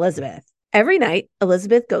is to Elizabeth. Every night,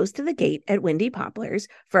 Elizabeth goes to the gate at Windy Poplars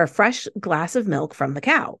for a fresh glass of milk from the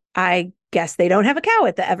cow. I guess they don't have a cow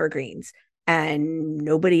at the Evergreens, and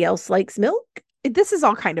nobody else likes milk. This is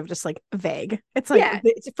all kind of just like vague. It's like Yeah,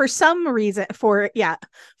 for some reason, for I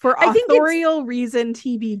think it's, authorial reason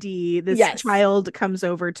TBD, this yes. child comes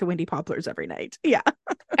over to Windy Poplars every night. Yeah.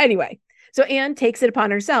 Anyway, so Anne takes it upon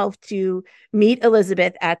herself to meet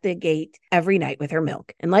Elizabeth at the gate every night with her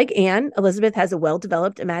milk. And like Anne, Elizabeth has a well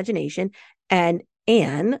developed imagination, and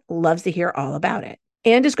Anne loves to hear all about it.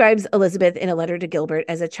 Anne describes Elizabeth in a letter to Gilbert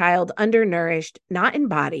as a child undernourished, not in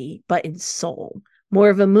body, but in soul, more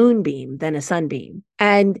of a moonbeam than a sunbeam.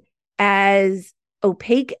 And as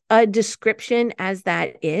opaque a description as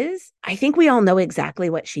that is, I think we all know exactly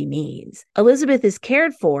what she means. Elizabeth is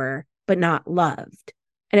cared for, but not loved.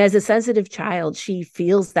 And as a sensitive child, she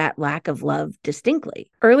feels that lack of love distinctly.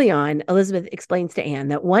 Early on, Elizabeth explains to Anne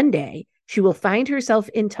that one day she will find herself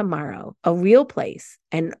in tomorrow, a real place,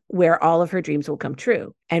 and where all of her dreams will come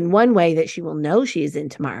true. And one way that she will know she is in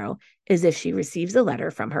tomorrow is if she receives a letter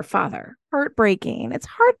from her father. Heartbreaking. It's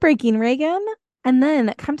heartbreaking, Reagan. And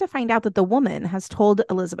then come to find out that the woman has told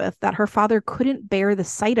Elizabeth that her father couldn't bear the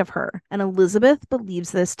sight of her. And Elizabeth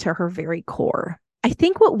believes this to her very core. I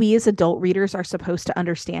think what we as adult readers are supposed to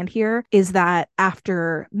understand here is that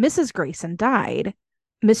after Mrs. Grayson died,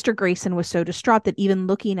 Mr. Grayson was so distraught that even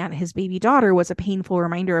looking at his baby daughter was a painful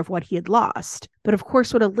reminder of what he had lost. But of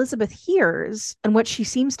course, what Elizabeth hears and what she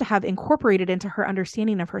seems to have incorporated into her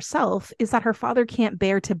understanding of herself is that her father can't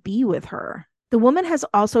bear to be with her. The woman has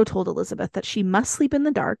also told Elizabeth that she must sleep in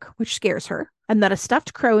the dark, which scares her, and that a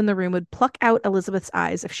stuffed crow in the room would pluck out Elizabeth's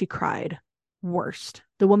eyes if she cried. Worst.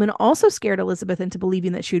 The woman also scared Elizabeth into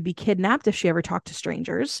believing that she would be kidnapped if she ever talked to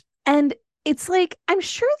strangers. And it's like, I'm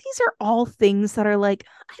sure these are all things that are like,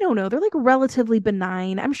 I don't know, they're like relatively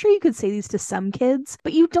benign. I'm sure you could say these to some kids,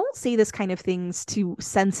 but you don't say this kind of things to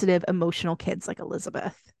sensitive, emotional kids like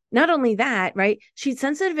Elizabeth. Not only that, right? She's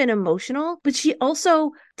sensitive and emotional, but she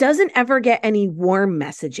also doesn't ever get any warm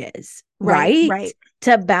messages, Right, right? right.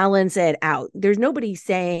 To balance it out. There's nobody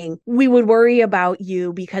saying, we would worry about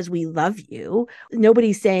you because we love you.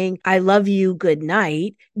 Nobody's saying, I love you, good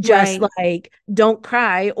night. Just Right. like, don't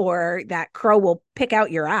cry or that crow will pick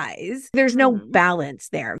out your eyes. There's no Hmm. balance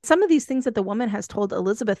there. Some of these things that the woman has told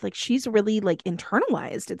Elizabeth, like she's really like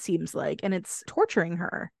internalized, it seems like, and it's torturing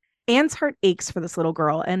her. Anne's heart aches for this little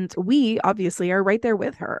girl, and we obviously are right there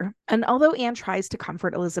with her. And although Anne tries to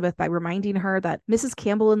comfort Elizabeth by reminding her that Mrs.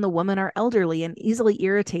 Campbell and the woman are elderly and easily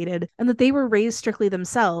irritated, and that they were raised strictly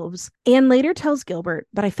themselves, Anne later tells Gilbert,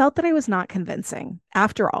 but I felt that I was not convincing.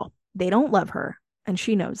 After all, they don't love her, and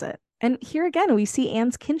she knows it. And here again, we see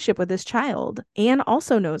Anne's kinship with this child. Anne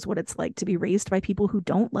also knows what it's like to be raised by people who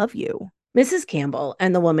don't love you. Mrs. Campbell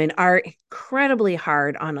and the woman are incredibly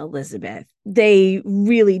hard on Elizabeth. They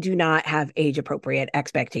really do not have age appropriate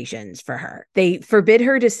expectations for her. They forbid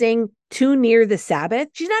her to sing too near the Sabbath.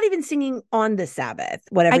 She's not even singing on the Sabbath,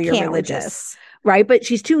 I whatever your can't with religious this. right? But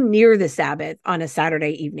she's too near the Sabbath on a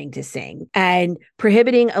Saturday evening to sing, and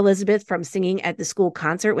prohibiting Elizabeth from singing at the school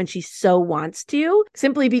concert when she so wants to,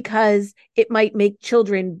 simply because it might make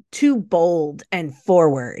children too bold and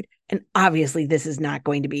forward. And obviously, this is not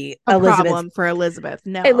going to be A problem for Elizabeth.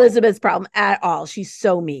 No. Elizabeth's problem at all. She's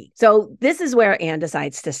so meek. So this is where Anne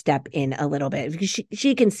decides to step in a little bit because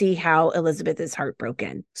she can see how Elizabeth is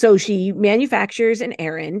heartbroken. So she manufactures an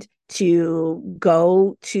errand to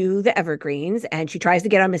go to the Evergreens, and she tries to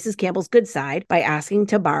get on Mrs. Campbell's good side by asking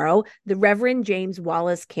to borrow the Reverend James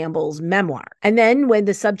Wallace Campbell's memoir. And then when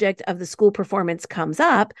the subject of the school performance comes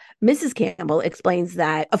up, Mrs. Campbell explains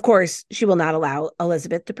that, of course, she will not allow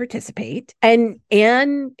Elizabeth to participate. And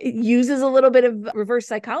Anne uses a little bit of reverse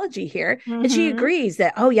psychology here, and she agrees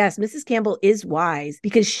that, oh yes, Mrs. Campbell is wise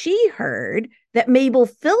because she heard that Mabel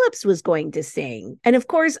Phillips was going to sing. And of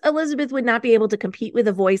course, Elizabeth would not be able to compete with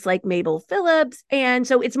a voice like Mabel Phillips. And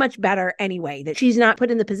so it's much better anyway that she's not put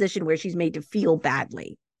in the position where she's made to feel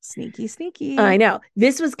badly. Sneaky, sneaky. I know.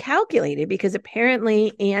 This was calculated because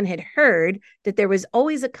apparently Anne had heard that there was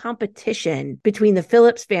always a competition between the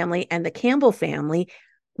Phillips family and the Campbell family,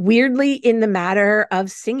 weirdly in the matter of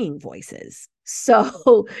singing voices.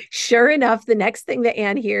 So sure enough, the next thing that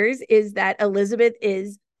Anne hears is that Elizabeth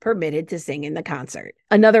is permitted to sing in the concert.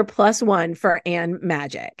 Another +1 for Anne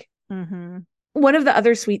magic. One of the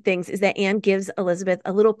other sweet things is that Anne gives Elizabeth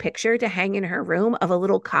a little picture to hang in her room of a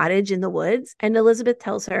little cottage in the woods. And Elizabeth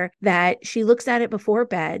tells her that she looks at it before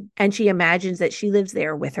bed and she imagines that she lives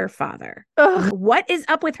there with her father. Ugh. What is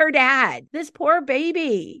up with her dad? This poor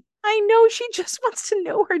baby. I know, she just wants to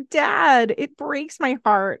know her dad. It breaks my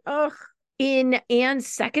heart. Ugh. In Anne's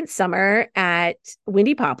second summer at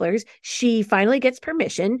Windy Poplars, she finally gets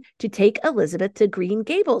permission to take Elizabeth to Green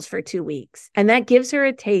Gables for 2 weeks. And that gives her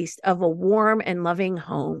a taste of a warm and loving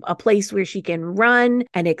home, a place where she can run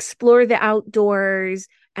and explore the outdoors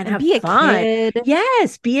and have be fun. A kid.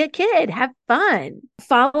 Yes, be a kid, have fun.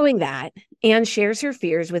 Following that, Anne shares her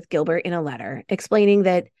fears with Gilbert in a letter, explaining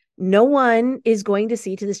that no one is going to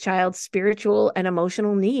see to this child's spiritual and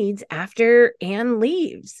emotional needs after Anne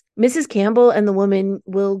leaves. Mrs. Campbell and the woman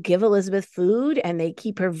will give Elizabeth food, and they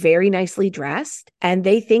keep her very nicely dressed, and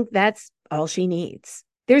they think that's all she needs.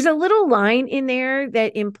 There's a little line in there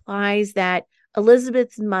that implies that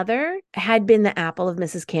Elizabeth's mother had been the apple of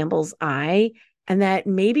Mrs. Campbell's eye, and that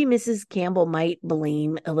maybe Mrs. Campbell might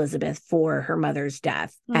blame Elizabeth for her mother's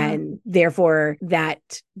death, and therefore that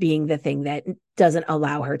being the thing that doesn't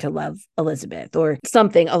allow her to love Elizabeth or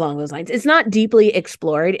something along those lines. It's not deeply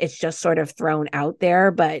explored. It's just sort of thrown out there,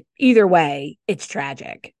 but either way, it's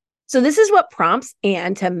tragic. So this is what prompts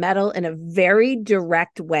Anne to meddle in a very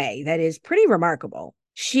direct way that is pretty remarkable.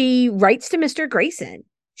 She writes to Mr. Grayson.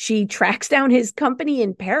 She tracks down his company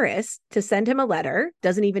in Paris to send him a letter,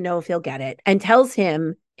 doesn't even know if he'll get it, and tells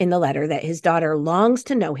him in the letter that his daughter longs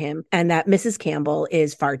to know him and that Mrs. Campbell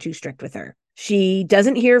is far too strict with her. She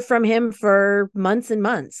doesn't hear from him for months and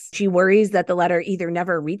months. She worries that the letter either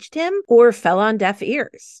never reached him or fell on deaf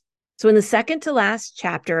ears. So in the second to last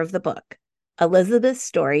chapter of the book, Elizabeth's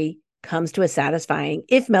story comes to a satisfying,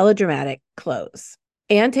 if melodramatic, close.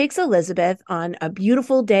 Anne takes Elizabeth on a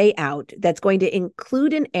beautiful day out that's going to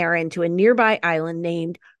include an errand to a nearby island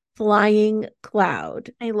named Flying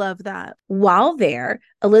Cloud. I love that. While there,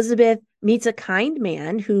 Elizabeth meets a kind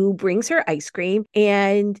man who brings her ice cream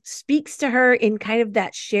and speaks to her in kind of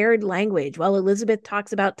that shared language. While Elizabeth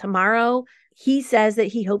talks about tomorrow, he says that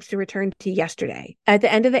he hopes to return to yesterday. At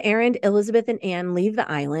the end of the errand, Elizabeth and Anne leave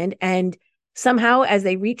the island, and somehow as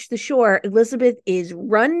they reach the shore, Elizabeth is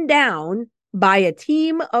run down by a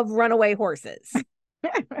team of runaway horses.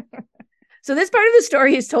 So this part of the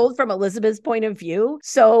story is told from Elizabeth's point of view.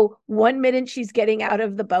 So one minute she's getting out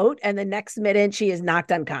of the boat and the next minute she is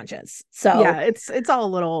knocked unconscious. So yeah, it's all a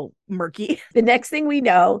little murky. The next thing we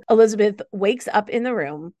know, Elizabeth wakes up in the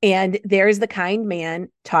room and there's the kind man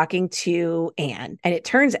talking to Anne. And it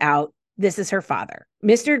turns out this is her father.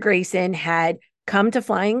 Mr. Grayson had come to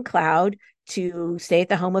Flying Cloud to stay at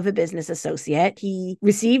the home of a business associate. He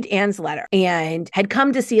received Anne's letter and had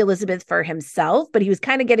come to see Elizabeth for himself, but he was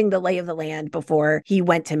kind of getting the lay of the land before he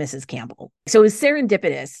went to Mrs. Campbell. So it was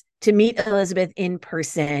serendipitous to meet Elizabeth in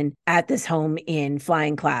person at this home in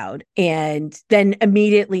Flying Cloud and then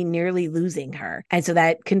immediately nearly losing her. And so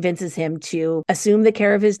that convinces him to assume the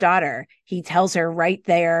care of his daughter. He tells her right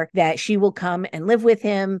there that she will come and live with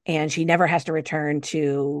him and she never has to return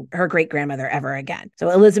to her great-grandmother ever again.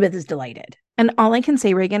 So Elizabeth is delighted. And all I can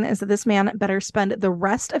say, Reagan, is that this man better spend the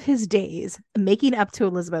rest of his days making up to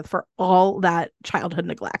Elizabeth for all that childhood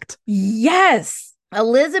neglect. Yes.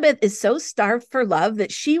 Elizabeth is so starved for love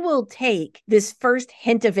that she will take this first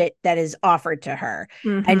hint of it that is offered to her.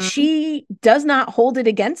 And Mm-hmm. she does not hold it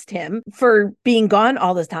against him for being gone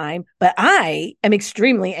all this time. But I am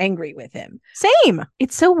extremely angry with him. Same.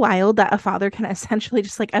 It's so wild that a father can essentially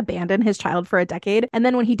just like abandon his child for a decade. And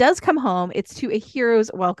then when he does come home, it's to a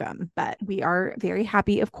hero's welcome. But we are very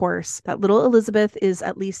happy, of course, that little Elizabeth is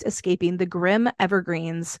at least escaping the grim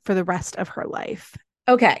evergreens for the rest of her life.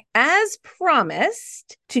 Okay, as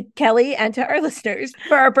promised to Kelly and to our listeners,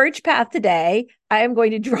 for our Birch Path today, I am going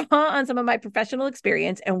to draw on some of my professional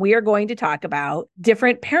experience and we are going to talk about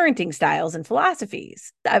different parenting styles and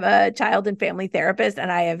philosophies. I'm a child and family therapist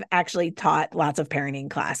and I have actually taught lots of parenting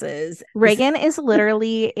classes. Reagan is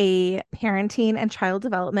literally a parenting and child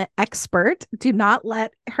development expert. Do not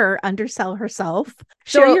let her undersell herself.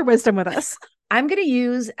 Share So your wisdom with us. I'm going to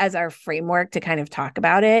use as our framework to kind of talk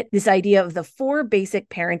about it, this idea of the 4 basic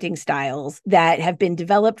parenting styles that have been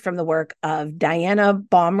developed from the work of Diana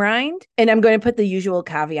Baumrind. And I'm going to put the usual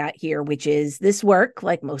caveat here, which is this work,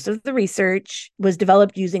 like most of the research, was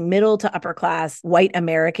developed using middle to upper class white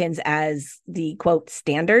Americans as the quote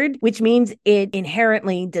standard, which means it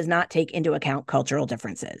inherently does not take into account cultural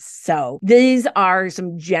differences. So these are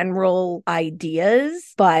some general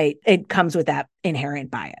ideas, but it comes with that inherent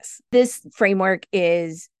bias. This framework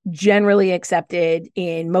is generally accepted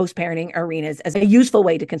in most parenting arenas as a useful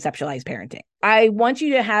way to conceptualize parenting. I want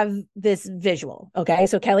you to have this visual, okay?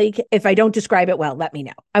 So Kelly, if I don't describe it well, let me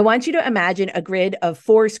know. I want you to imagine a grid of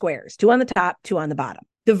 4 squares, 2 on the top, 2 on the bottom.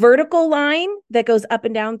 The vertical line that goes up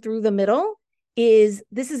and down through the middle is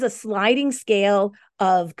a sliding scale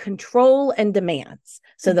of control and demands.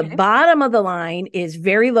 So the bottom of the line is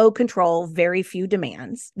very low control, very few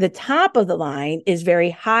demands. The top of the line is very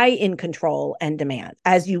high in control and demands.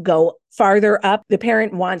 As you go farther up, the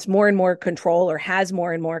parent wants more and more control or has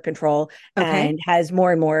more and more control and has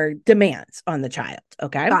more and more demands on the child.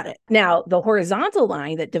 Okay. Got it. Now, the horizontal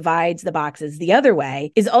line that divides the boxes the other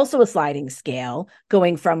way is also a sliding scale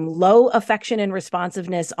going from low affection and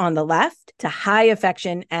responsiveness on the left to high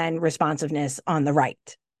affection and responsiveness on the right.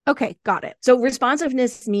 Okay, got it. So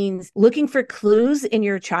responsiveness means looking for clues in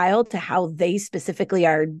your child to how they specifically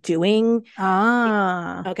are doing.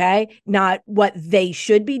 Okay. Not what they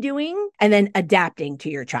should be doing, and then adapting to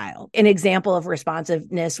your child. An example of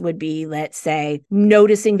responsiveness would be, let's say,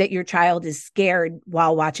 noticing that your child is scared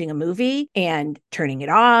while watching a movie and turning it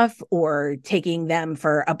off, or taking them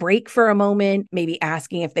for a break for a moment, maybe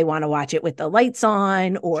asking if they want to watch it with the lights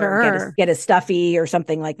on, or get a stuffy or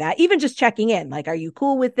something like that. Even just checking in, like, are you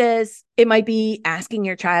cool with this? It might be asking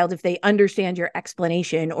your child if they understand your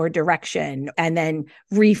explanation or direction, and then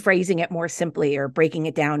rephrasing it more simply or breaking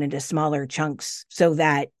it down into smaller chunks so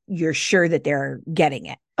that you're sure that they're getting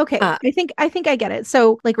it. Okay. I think I get it.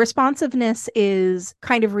 So like responsiveness is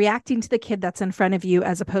kind of reacting to the kid that's in front of you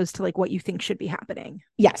as opposed to like what you think should be happening.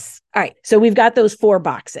 Yes. All right. So we've got those 4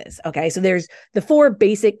 boxes. Okay. So there's the 4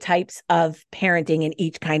 basic types of parenting in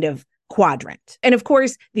each kind of quadrant. And of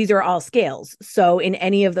course, these are all scales. So in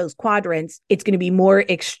any of those quadrants, it's going to be more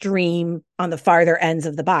extreme on the farther ends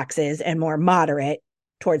of the boxes and more moderate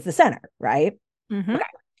towards the center, right? Mm-hmm. Okay.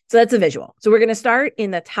 So that's a visual. So we're going to start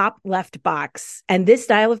in the top left box. And this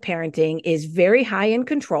style of parenting is very high in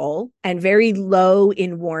control and very low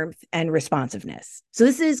in warmth and responsiveness. So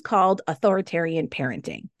this is called authoritarian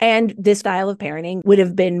parenting. And this style of parenting would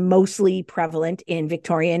have been mostly prevalent in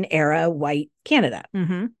Victorian era white Canada.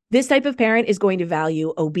 Mm-hmm. This type of parent is going to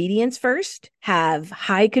value obedience first, have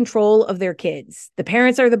high control of their kids. The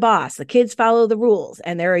parents are the boss, the kids follow the rules,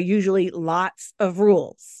 and there are usually lots of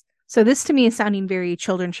rules. So this to me is sounding very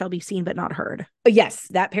children shall be seen but not heard. Yes,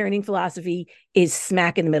 that parenting philosophy is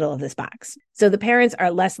smack in the middle of this box. So the parents are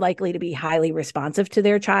less likely to be highly responsive to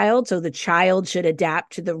their child. So the child should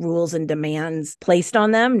adapt to the rules and demands placed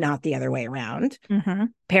on them, not the other way around. Mm-hmm.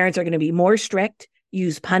 Parents are going to be more strict,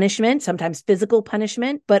 use punishment, sometimes physical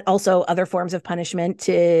punishment, but also other forms of punishment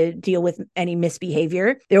to deal with any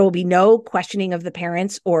misbehavior. There will be no questioning of the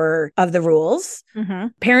parents or of the rules. Mm-hmm.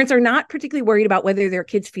 Parents are not particularly worried about whether their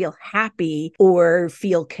kids feel happy or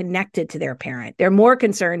feel connected to their parent. They're more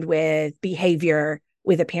concerned with behavior,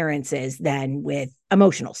 with appearances than with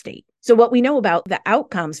emotional state. So what we know about the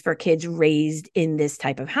outcomes for kids raised in this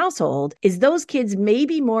type of household is those kids may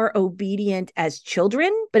be more obedient as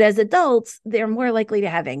children, but as adults, they're more likely to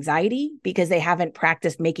have anxiety because they haven't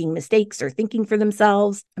practiced making mistakes or thinking for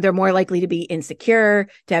themselves. They're more likely to be insecure,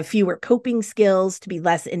 to have fewer coping skills, to be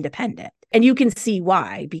less independent. And you can see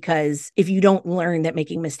why, because if you don't learn that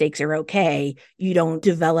making mistakes are okay, you don't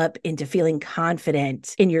develop into feeling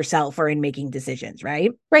confident in yourself or in making decisions,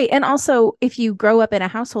 right? Right. And also, if you grow up in a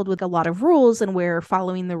household with a lot of rules and where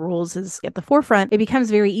following the rules is at the forefront, it becomes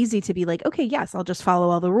very easy to be like, okay, yes, I'll just follow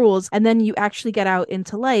all the rules. And then you actually get out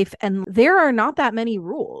into life and there are not that many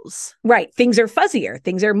rules. Right. Things are fuzzier,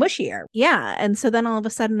 things are mushier. Yeah. And so then all of a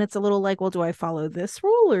sudden it's a little like, well, do I follow this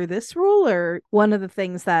rule or this rule? Or one of the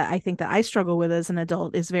things that I think that I struggle with as an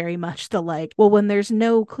adult is very much the like, well, when there's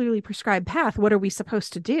no clearly prescribed path, what are we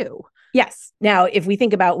supposed to do? Yes. Now, if we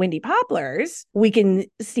think about Wendy Poplars, we can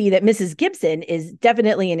see that Mrs. Gibson is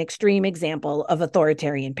definitely an extreme example of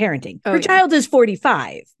authoritarian parenting. Her child is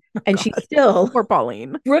 45, and she still Poor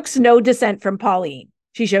Pauline brooks no dissent from Pauline.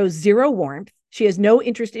 She shows zero warmth. She has no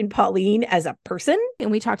interest in Pauline as a person. And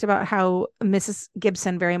we talked about how Mrs.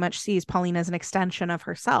 Gibson very much sees Pauline as an extension of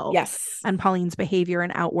herself. Yes. And Pauline's behavior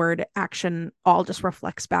and outward action all just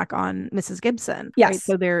reflects back on Mrs. Gibson. Yes. Right?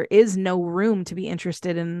 So there is no room to be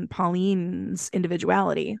interested in Pauline's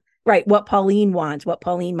individuality. Right. What Pauline wants, what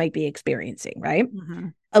Pauline might be experiencing, right? Mm-hmm.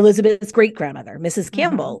 Elizabeth's great-grandmother, Mrs.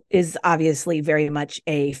 Campbell, is obviously very much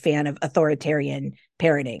a fan of authoritarian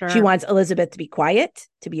parenting. Sure. She wants Elizabeth to be quiet,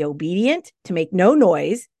 to be obedient, to make no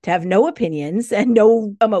noise, to have no opinions and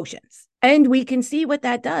no emotions. And we can see what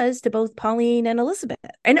that does to both Pauline and Elizabeth.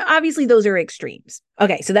 And obviously those are extremes.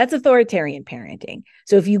 Okay, so that's authoritarian parenting.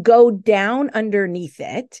 So if you go down underneath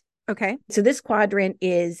it, okay. So this quadrant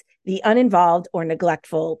is the uninvolved or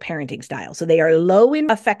neglectful parenting style. So they are low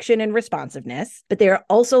in affection and responsiveness, but they are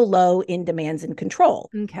also low in demands and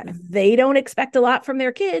control. Okay. They don't expect a lot from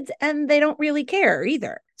their kids and they don't really care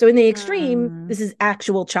either. So in the extreme, this is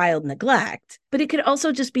actual child neglect, but it could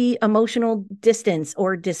also just be emotional distance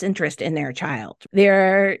or disinterest in their child.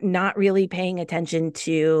 They're not really paying attention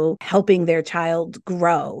to helping their child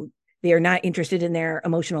grow. They are not interested in their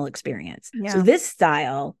emotional experience. Yeah. So this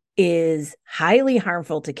style is highly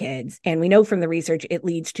harmful to kids. And we know from the research, it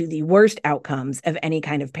leads to the worst outcomes of any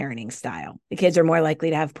kind of parenting style. The kids are more likely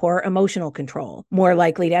to have poor emotional control, more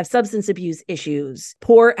likely to have substance abuse issues,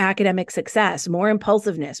 poor academic success, more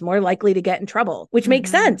impulsiveness, more likely to get in trouble, which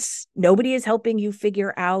makes sense. Nobody is helping you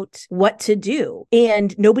figure out what to do.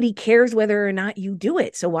 And nobody cares whether or not you do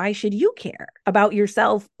it. So why should you care about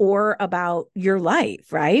yourself or about your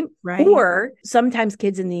life, right? Right. Or sometimes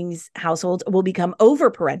kids in these households will become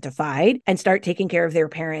overparentified and start taking care of their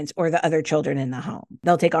parents or the other children in the home.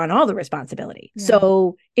 They'll take on all the responsibility. Yeah.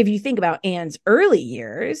 So if you think about Anne's early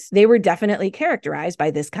years, they were definitely characterized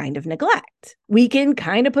by this kind of neglect. We can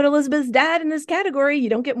kind of put Elizabeth's dad in this category. You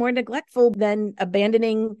don't get more neglectful than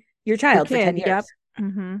abandoning your child for 10 years. Yep.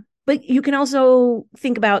 Mm-hmm. But you can also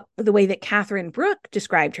think about the way that Catherine Brooke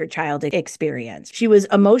described her childhood experience. She was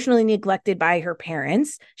emotionally neglected by her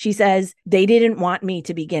parents. She says, they didn't want me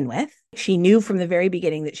to begin with. She knew from the very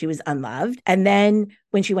beginning that she was unloved. And then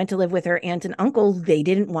when she went to live with her aunt and uncle, they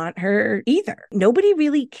didn't want her either. Nobody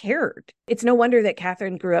really cared. It's no wonder that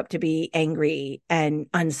Catherine grew up to be angry and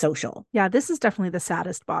unsocial. Yeah, this is definitely the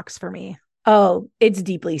saddest box for me. Oh, it's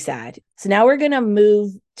deeply sad. So now we're going to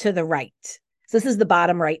move to the right. So this is the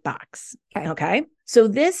bottom right box. Okay. So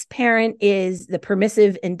this parent is the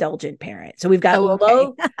permissive, indulgent parent. So we've got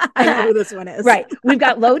low. I know who this one is. Right. We've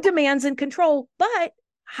got low demands and control, but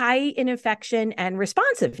high in affection and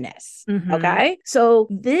responsiveness. Okay. So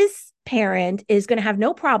this parent is going to have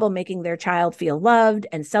no problem making their child feel loved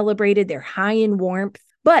and celebrated. They're high in warmth,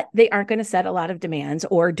 but they aren't going to set a lot of demands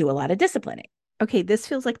or do a lot of disciplining. Okay, this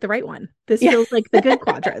feels like the right one. This feels like the good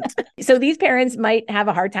quadrant. So these parents might have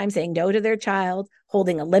a hard time saying no to their child,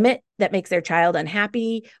 holding a limit that makes their child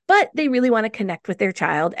unhappy, but they really want to connect with their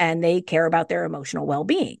child and they care about their emotional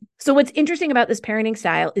well-being. So what's interesting about this parenting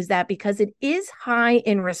style is that because it is high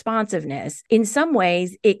in responsiveness, in some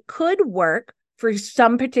ways it could work for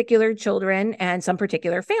some particular children and some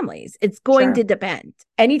particular families. It's going to depend.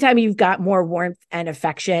 Anytime you've got more warmth and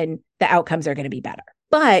affection, the outcomes are going to be better.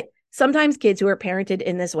 But sometimes kids who are parented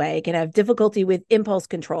in this way can have difficulty with impulse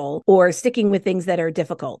control or sticking with things that are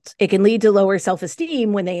difficult. It can lead to lower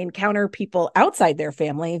self-esteem when they encounter people outside their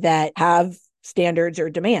family that have standards or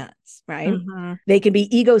demands, right? They can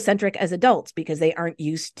be egocentric as adults because they aren't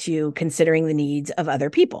used to considering the needs of other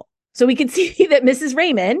people. So we can see that Mrs.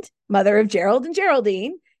 Raymond, mother of Gerald and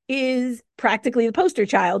Geraldine, is practically the poster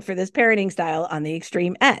child for this parenting style on the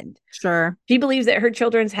extreme end. Sure. She believes that her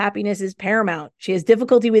children's happiness is paramount. She has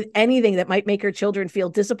difficulty with anything that might make her children feel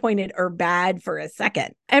disappointed or bad for a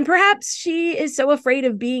second. And perhaps she is so afraid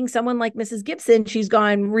of being someone like Mrs. Gibson, she's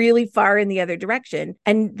gone really far in the other direction.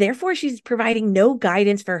 And therefore, she's providing no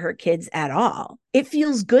guidance for her kids at all. It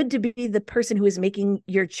feels good to be the person who is making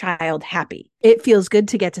your child happy. It feels good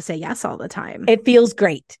to get to say yes all the time. It feels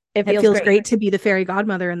great. It feels great to be the fairy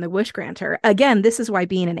godmother and the wish granter. Again, this is why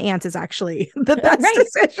being an aunt is actually the best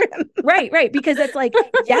decision. Right. Because it's like,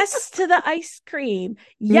 yes to the ice cream.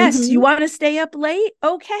 Yes, you want to stay up late?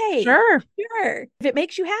 Okay. Sure. If it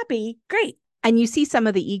makes you happy, great. And you see some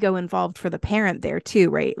of the ego involved for the parent there too,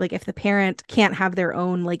 right? Like if the parent can't have their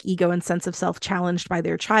own like ego and sense of self challenged by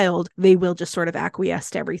their child, they will just sort of acquiesce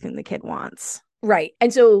to everything the kid wants. Right.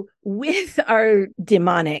 And so with our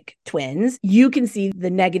demonic twins, you can see the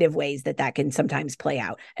negative ways that that can sometimes play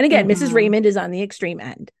out. And again, Mrs. Raymond is on the extreme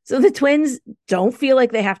end. So the twins don't feel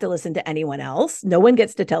like they have to listen to anyone else. No one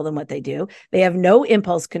gets to tell them what they do. They have no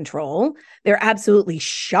impulse control. They're absolutely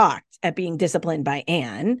shocked at being disciplined by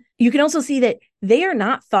Anne. You can also see that they are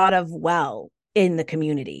not thought of well in the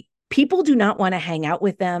community. People do not want to hang out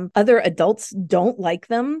with them. Other adults don't like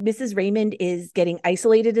them. Mrs. Raymond is getting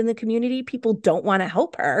isolated in the community. People don't want to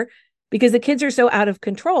help her because the kids are so out of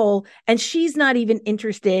control, and she's not even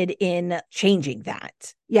interested in changing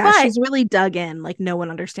that. Yeah, she's really dug in, like, no one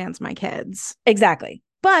understands my kids. Exactly.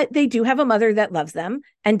 But they do have a mother that loves them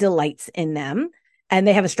and delights in them. And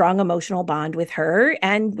they have a strong emotional bond with her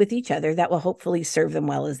and with each other that will hopefully serve them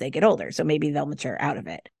well as they get older. So maybe they'll mature out of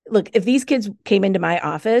it. Look, if these kids came into my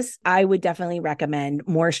office, I would definitely recommend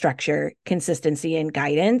more structure, consistency, and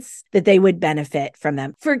guidance, that they would benefit from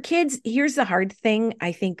them. For kids, here's the hard thing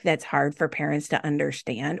I think that's hard for parents to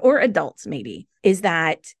understand, or adults maybe, is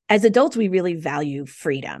that as adults, we really value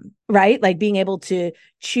freedom, right? Like being able to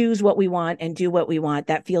choose what we want and do what we want.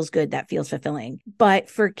 That feels good. That feels fulfilling. But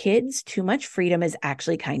for kids, too much freedom is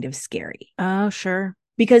actually kind of scary. Oh, sure.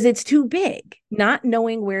 Because it's too big, not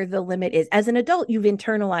knowing where the limit is. As an adult, you've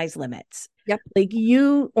internalized limits. Yep. Like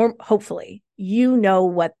you, or hopefully, you know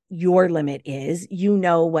what your limit is. You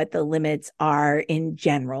know what the limits are in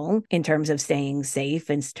general, in terms of staying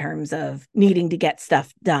safe, in terms of needing to get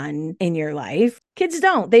stuff done in your life. Kids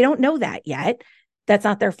don't. They don't know that yet. That's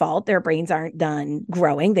not their fault. Their brains aren't done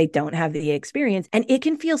growing. They don't have the experience. And it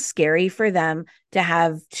can feel scary for them to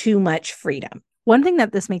have too much freedom. One thing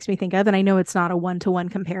that this makes me think of, and I know it's not a one-to-one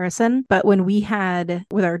comparison, but when we had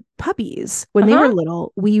with our puppies, when they were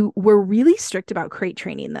little, we were really strict about crate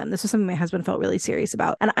training them. This was something my husband felt really serious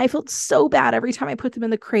about. And I felt so bad every time I put them in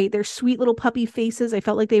the crate, their sweet little puppy faces. I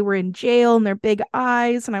felt like they were in jail and their big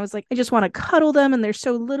eyes. And I was like, I just want to cuddle them. And they're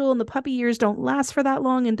so little and the puppy years don't last for that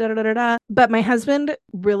long and da da da da. But my husband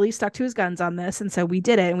really stuck to his guns on this. And so we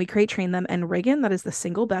did it and we crate trained them. And Reagan, that is the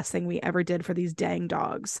single best thing we ever did for these dang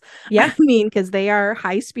dogs. Yeah. I mean, because they are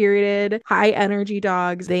high-spirited, high-energy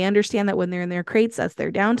dogs. They understand that when they're in their crates, that's their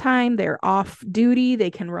downtime. They're off duty. They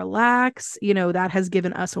can relax. You know, that has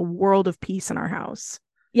given us a world of peace in our house.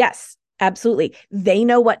 Yes, absolutely. They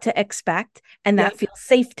know what to expect, and that feels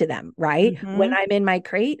safe to them, right? When I'm in my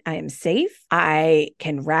crate, I am safe. I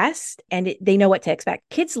can rest, and they know what to expect.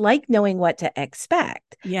 Kids like knowing what to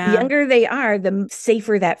expect. Yeah. The younger they are, the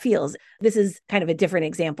safer that feels. This is kind of a different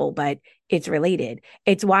example, but it's related.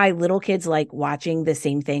 It's why little kids like watching the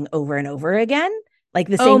same thing over and over again. Like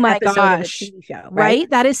the same episode of a TV show, right?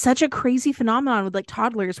 That is such a crazy phenomenon with like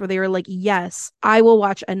toddlers where they were like, yes, I will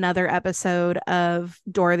watch another episode of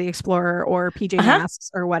Dora the Explorer or PJ Masks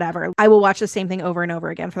or whatever. I will watch the same thing over and over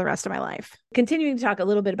again for the rest of my life. Continuing to talk a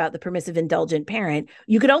little bit about the permissive indulgent parent,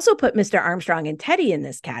 you could also put Mr. Armstrong and Teddy in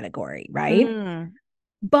this category, right?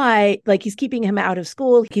 But like he's keeping him out of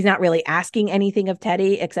school. He's not really asking anything of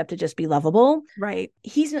Teddy except to just be lovable. Right.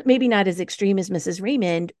 He's maybe not as extreme as Mrs.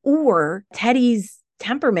 Raymond, or Teddy's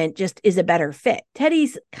temperament just is a better fit.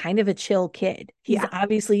 Teddy's kind of a chill kid. He's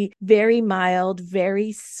obviously very mild,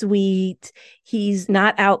 very sweet. He's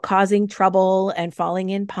not out causing trouble and falling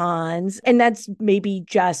in ponds. And that's maybe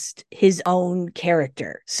just his own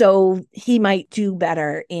character. So he might do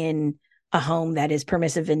better in a home that is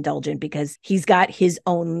permissive indulgent because he's got his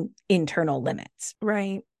own internal limits.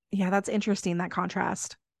 Right. Yeah, that's interesting, that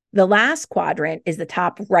contrast. The last quadrant is the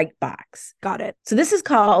top right box. Got it. So this is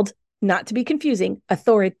called, not to be confusing,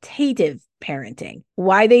 authoritative parenting.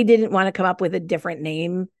 Why they didn't want to come up with a different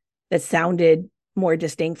name that sounded more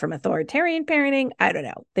distinct from authoritarian parenting, I don't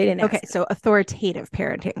know. They didn't. Okay, so authoritative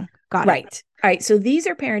parenting. Got it. Right. All right. So these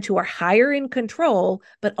are parents who are higher in control,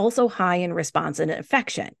 but also high in response and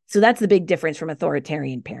affection. So that's the big difference from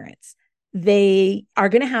authoritarian parents. they are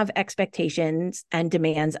going to have expectations and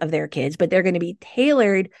demands of their kids, but they're going to be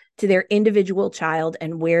tailored to their individual child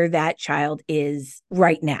and where that child is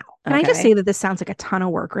right now. Can I just say that this sounds like a ton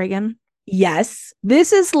of work, Reagan? Yes.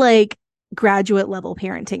 This is like graduate level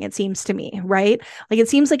parenting, it seems to me, right? Like it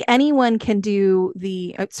seems like anyone can do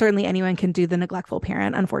certainly anyone can do the neglectful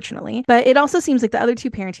parent, unfortunately. But it also seems like the other two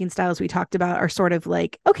parenting styles we talked about are sort of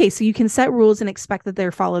like, okay, so you can set rules and expect that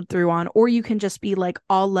they're followed through on, or you can just be like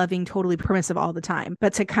all loving, totally permissive all the time.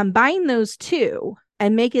 But to combine those two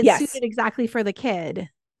and make it suited exactly for the kid,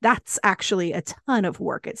 that's actually a ton of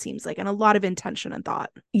work, it seems like, and a lot of intention and thought.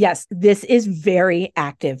 Yes, this is very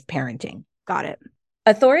active parenting. Got it.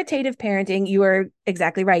 Authoritative parenting, you are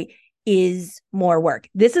exactly right, is more work.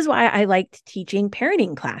 This is why I liked teaching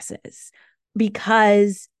parenting classes,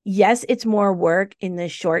 because yes, it's more work in the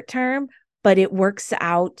short term, but it works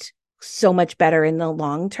out so much better in the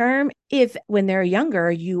long term. If when they're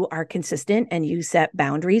younger, you are consistent and you set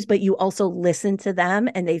boundaries, but you also listen to them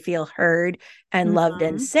and they feel heard and loved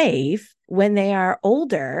and safe. When they are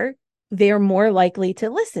older, they're more likely to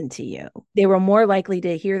listen to you. They were more likely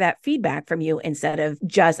to hear that feedback from you instead of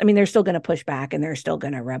they're still going to push back and they're still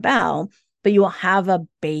going to rebel, but you will have a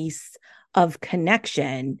base of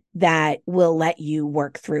connection that will let you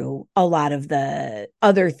work through a lot of the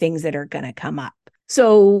other things that are going to come up.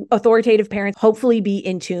 So authoritative parents hopefully be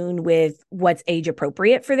in tune with what's age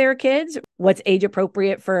appropriate for their kids. What's age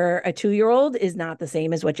appropriate for a 2-year-old is not the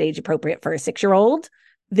same as what's age appropriate for a 6-year-old.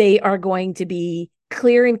 They are going to be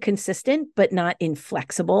clear and consistent, but not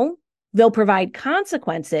inflexible. They'll provide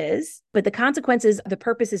consequences, but the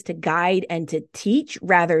purpose is to guide and to teach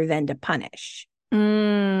rather than to punish.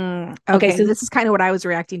 Okay, so this is kind of what I was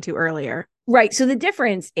reacting to earlier. Right. So the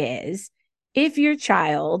difference is if your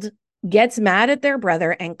child gets mad at their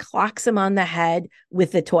brother and clocks him on the head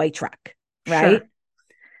with the toy truck, right? Sure.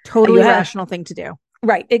 Totally rational thing to do.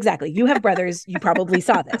 Right, exactly. You have brothers, you probably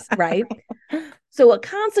saw this, right? So a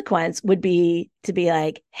consequence would be to be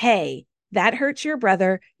like, hey, that hurts your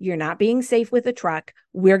brother. You're not being safe with the truck.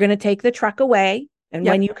 We're going to take the truck away. And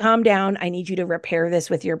when you calm down, I need you to repair this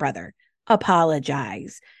with your brother.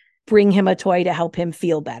 Apologize. Bring him a toy to help him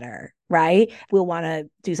feel better, right? We'll want to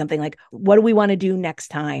do something like, what do we want to do next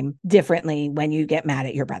time differently when you get mad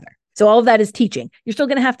at your brother? So all of that is teaching. You're still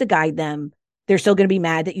going to have to guide them. They're still going to be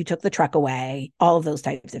mad that you took the truck away, all of those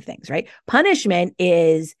types of things, right? Punishment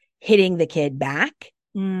is hitting the kid back,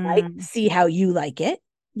 right? See how you like it.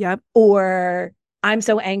 Yep. Or I'm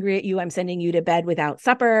so angry at you, I'm sending you to bed without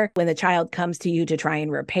supper. When the child comes to you to try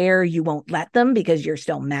and repair, you won't let them because you're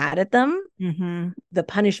still mad at them. The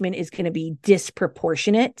punishment is going to be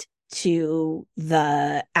disproportionate to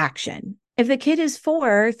the action. If the kid is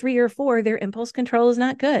 3 or 4, their impulse control is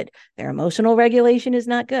not good. Their emotional regulation is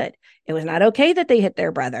not good. It was not okay that they hit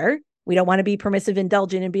their brother. We don't want to be permissive,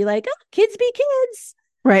 indulgent, and be like, oh, kids be kids.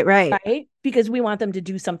 Right. Because we want them to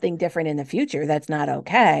do something different in the future. That's not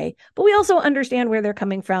okay. But we also understand where they're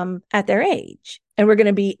coming from at their age. And we're going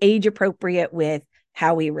to be age appropriate with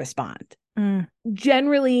how we respond.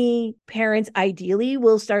 Generally, parents ideally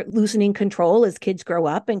will start loosening control as kids grow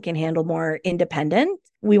up and can handle more independent.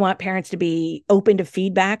 We want parents to be open to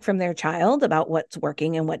feedback from their child about what's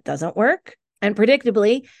working and what doesn't work. And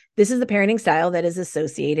predictably, this is the parenting style that is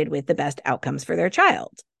associated with the best outcomes for their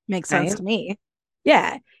child. Makes sense to me.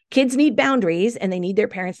 Yeah. Kids need boundaries and they need their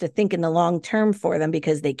parents to think in the long term for them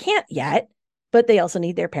because they can't yet, but they also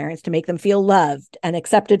need their parents to make them feel loved and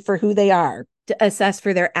accepted for who they are, to assess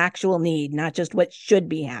for their actual need, not just what should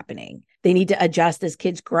be happening. They need to adjust as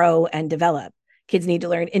kids grow and develop. Kids need to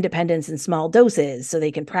learn independence in small doses so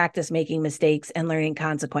they can practice making mistakes and learning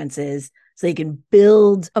consequences so they can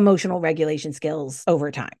build emotional regulation skills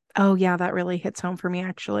over time. Oh, yeah, that really hits home for me,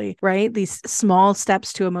 actually, right? These small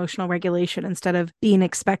steps to emotional regulation instead of being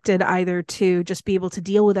expected either to just be able to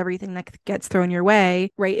deal with everything that gets thrown your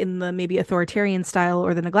way, right, in the maybe authoritarian style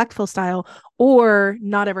or the neglectful style, or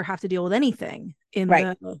not ever have to deal with anything in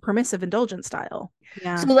the permissive, indulgent style.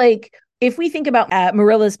 Yeah. So, like, if we think about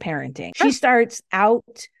Marilla's parenting, she starts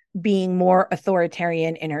out being more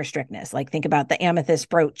authoritarian in her strictness. Like, think about the amethyst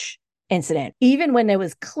brooch incident. Even when it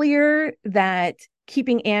was clear that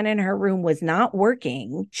keeping Anne in her room was not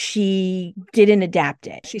working, she didn't adapt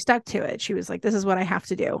it. She stuck to it. She was like, this is what I have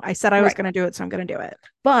to do. I said I was going to do it, so I'm going to do it.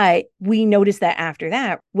 But we noticed that after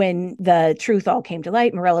that, when the truth all came to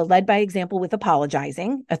light, Marilla led by example with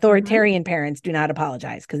apologizing. Authoritarian parents do not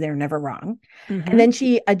apologize because they're never wrong. And then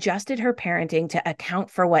she adjusted her parenting to account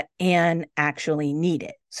for what Anne actually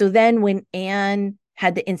needed. So then when Anne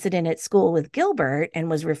had the incident at school with Gilbert and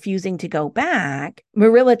was refusing to go back,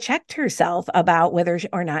 Marilla checked herself about whether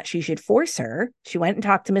or not she should force her. She went and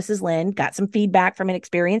talked to Mrs. Lynde, got some feedback from an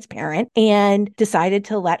experienced parent, and decided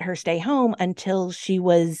to let her stay home until she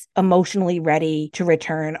was emotionally ready to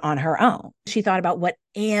return on her own. She thought about what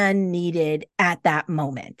Anne needed at that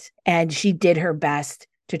moment, and she did her best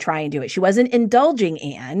to try and do it. She wasn't indulging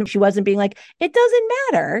Anne. She wasn't being like, it doesn't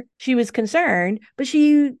matter. She was concerned, but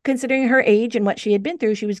she, considering her age and what she had been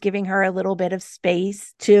through, she was giving her a little bit of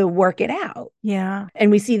space to work it out. Yeah.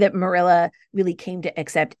 And we see that Marilla really came to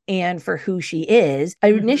accept Anne for who she is.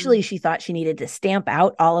 Initially, she thought she needed to stamp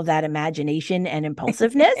out all of that imagination and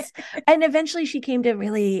impulsiveness. And eventually she came to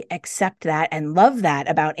really accept that and love that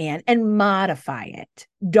about Anne and modify it.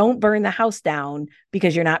 Don't burn the house down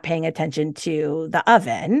because you're not paying attention to the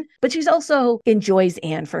oven. But she's also enjoys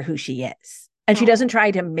Anne for who she is. And she doesn't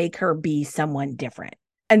try to make her be someone different.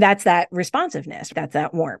 And that's that responsiveness. That's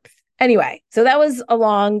that warmth. Anyway, so that was a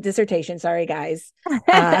long dissertation. Sorry, guys.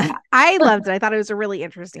 I loved it. I thought it was a really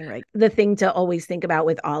interesting read. The thing to always think about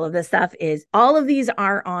with all of this stuff is all of these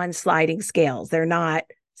are on sliding scales. They're not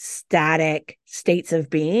static states of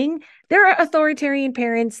being. There are authoritarian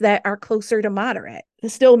parents that are closer to moderate,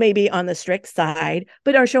 still maybe on the strict side,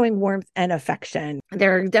 but are showing warmth and affection.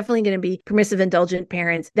 There are definitely going to be permissive, indulgent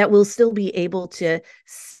parents that will still be able to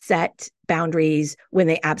set boundaries when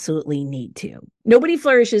they absolutely need to. Nobody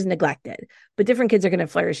flourishes neglected, but different kids are going to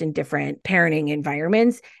flourish in different parenting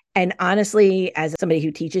environments. And honestly, as somebody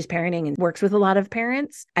who teaches parenting and works with a lot of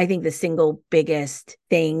parents, I think the single biggest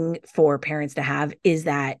thing for parents to have is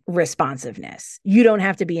that responsiveness. You don't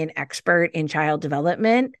have to be an expert in child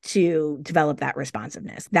development to develop that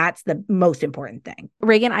responsiveness. That's the most important thing.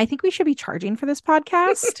 Reagan, I think we should be charging for this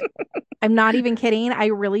podcast. I'm not even kidding. I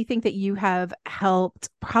really think that you have helped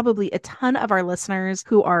probably a ton of our listeners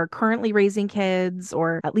who are currently raising kids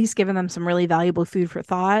or at least given them some really valuable food for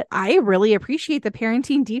thought. I really appreciate the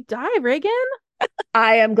parenting deep dive, Reagan.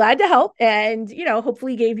 I am glad to help and,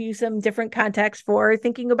 hopefully gave you some different context for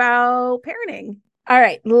thinking about parenting. All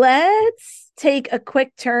right, let's take a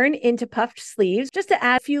quick turn into puffed sleeves just to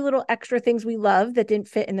add a few little extra things we love that didn't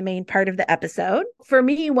fit in the main part of the episode. For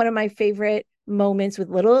me, one of my favorite moments with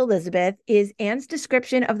little Elizabeth is Anne's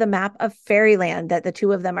description of the map of fairyland that the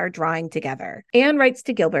two of them are drawing together. Anne writes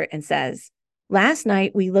to Gilbert and says, "Last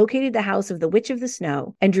night, we located the house of the Witch of the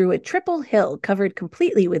Snow and drew a triple hill covered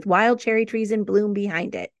completely with wild cherry trees in bloom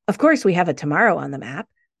behind it. Of course, we have a tomorrow on the map,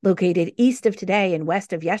 located east of today and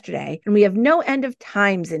west of yesterday, and we have no end of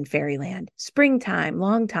times in fairyland. Springtime,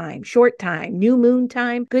 long time, short time, new moon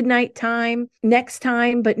time, good night time, next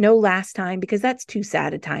time, but no last time, because that's too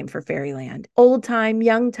sad a time for fairyland. Old time,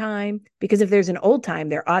 young time, because if there's an old time,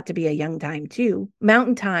 there ought to be a young time too.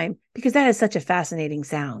 Mountain time, because that is such a fascinating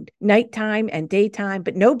sound. Nighttime and daytime,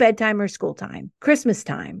 but no bedtime or school time. Christmas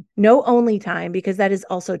time, no only time, because that is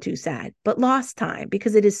also too sad. But lost time,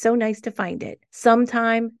 because it is so nice to find it.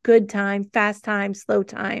 Sometime, good time, fast time, slow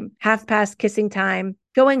time, half past kissing time,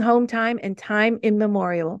 going home time, and time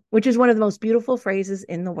immemorial, which is one of the most beautiful phrases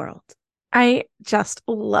in the world." I just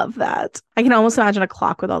love that. I can almost imagine a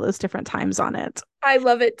clock with all those different times on it. I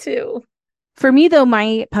love it too. For me, though,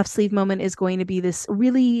 my puff sleeve moment is going to be this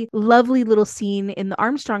really lovely little scene in the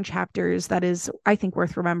Armstrong chapters that is, I think,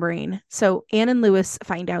 worth remembering. So Anne and Lewis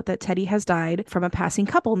find out that Teddy has died from a passing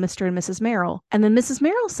couple, Mr. and Mrs. Merrill. And then Mrs.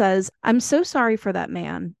 Merrill says, "I'm so sorry for that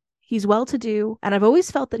man. He's well-to-do, and I've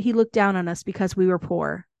always felt that he looked down on us because we were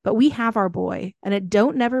poor. But we have our boy, and it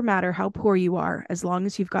don't never matter how poor you are as long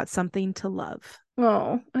as you've got something to love."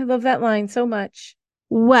 Oh, I love that line so much.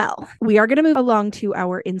 Well, we are going to move along to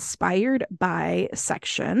our inspired by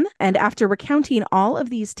section. And after recounting all of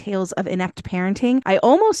these tales of inept parenting, I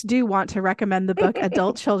almost do want to recommend the book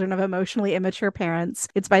Adult Children of Emotionally Immature Parents.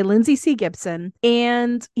 It's by Lindsay C. Gibson.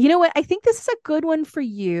 And you know what? I think this is a good one for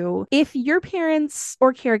you if your parents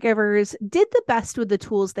or caregivers did the best with the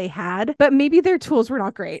tools they had, but maybe their tools were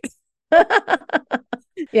not great.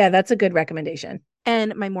 Yeah, that's a good recommendation.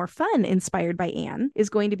 And my more fun, inspired by Anne,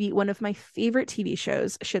 is going to be one of my favorite TV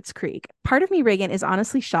shows, Schitt's Creek. Part of me, Reagan, is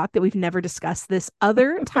honestly shocked that we've never discussed this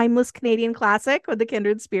other timeless Canadian classic with the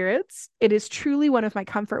kindred spirits. It is truly one of my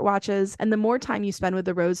comfort watches, and the more time you spend with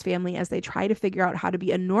the Rose family as they try to figure out how to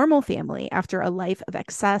be a normal family after a life of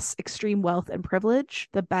excess, extreme wealth, and privilege,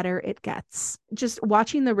 the better it gets. Just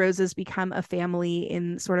watching the Roses become a family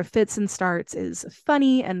in sort of fits and starts is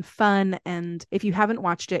funny and fun, and if you haven't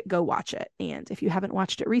watched it, go watch it. And if you haven't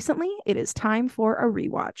watched it recently, it is time for a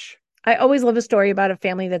rewatch. I always love a story about a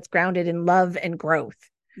family that's grounded in love and growth.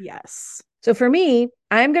 Yes. So for me,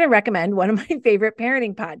 I'm going to recommend one of my favorite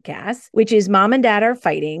parenting podcasts, which is Mom and Dad Are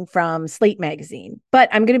Fighting from Slate Magazine. But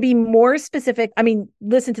I'm going to be more specific. I mean,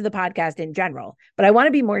 listen to the podcast in general, but I want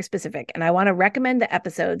to be more specific. And I want to recommend the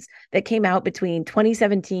episodes that came out between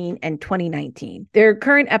 2017 and 2019. They're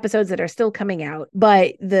current episodes that are still coming out,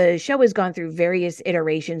 but the show has gone through various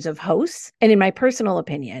iterations of hosts. And in my personal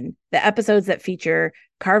opinion, the episodes that feature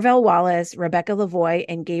Carvel Wallace, Rebecca Lavoie,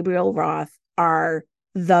 and Gabriel Roth are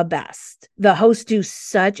the best. The hosts do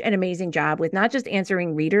such an amazing job with not just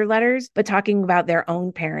answering reader letters, but talking about their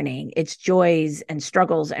own parenting, its joys and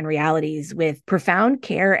struggles and realities with profound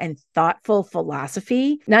care and thoughtful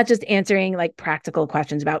philosophy, not just answering like practical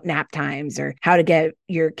questions about nap times or how to get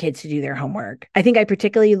your kids to do their homework. I think I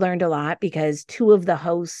particularly learned a lot because two of the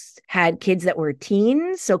hosts had kids that were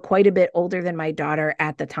teens, so quite a bit older than my daughter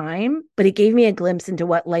at the time, but it gave me a glimpse into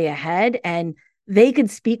what lay ahead, and they could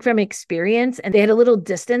speak from experience, and they had a little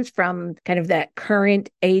distance from kind of that current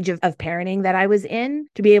age of parenting that I was in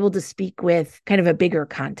to be able to speak with kind of a bigger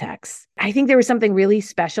context. I think there was something really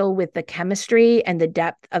special with the chemistry and the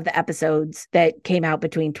depth of the episodes that came out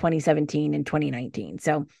between 2017 and 2019.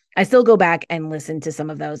 So I still go back and listen to some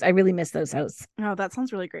of those. I really miss those hosts. Oh, that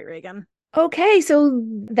sounds really great, Reagan. Okay, so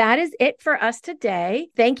that is it for us today.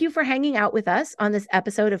 Thank you for hanging out with us on this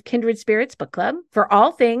episode of Kindred Spirits Book Club. For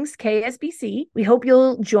all things KSBC, we hope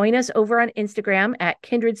you'll join us over on Instagram at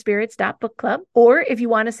kindredspirits.bookclub. Or if you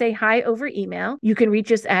want to say hi over email, you can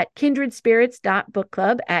reach us at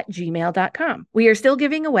kindredspirits.bookclub@gmail.com. We are still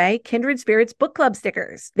giving away Kindred Spirits Book Club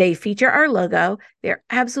stickers. They feature our logo. They're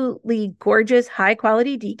absolutely gorgeous,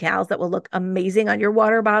 high-quality decals that will look amazing on your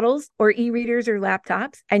water bottles or e-readers or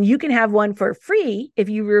laptops. And you can have one for free if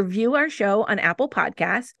you review our show on Apple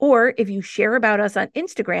Podcasts or if you share about us on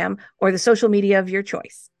Instagram or the social media of your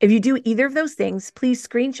choice. If you do either of those things, please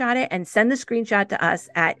screenshot it and send the screenshot to us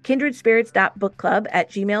at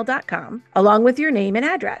kindredspirits.bookclub@gmail.com along with your name and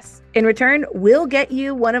address. In return, we'll get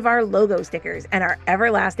you one of our logo stickers and our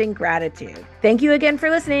everlasting gratitude. Thank you again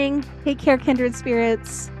for listening. Take care, Kindred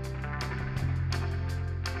Spirits.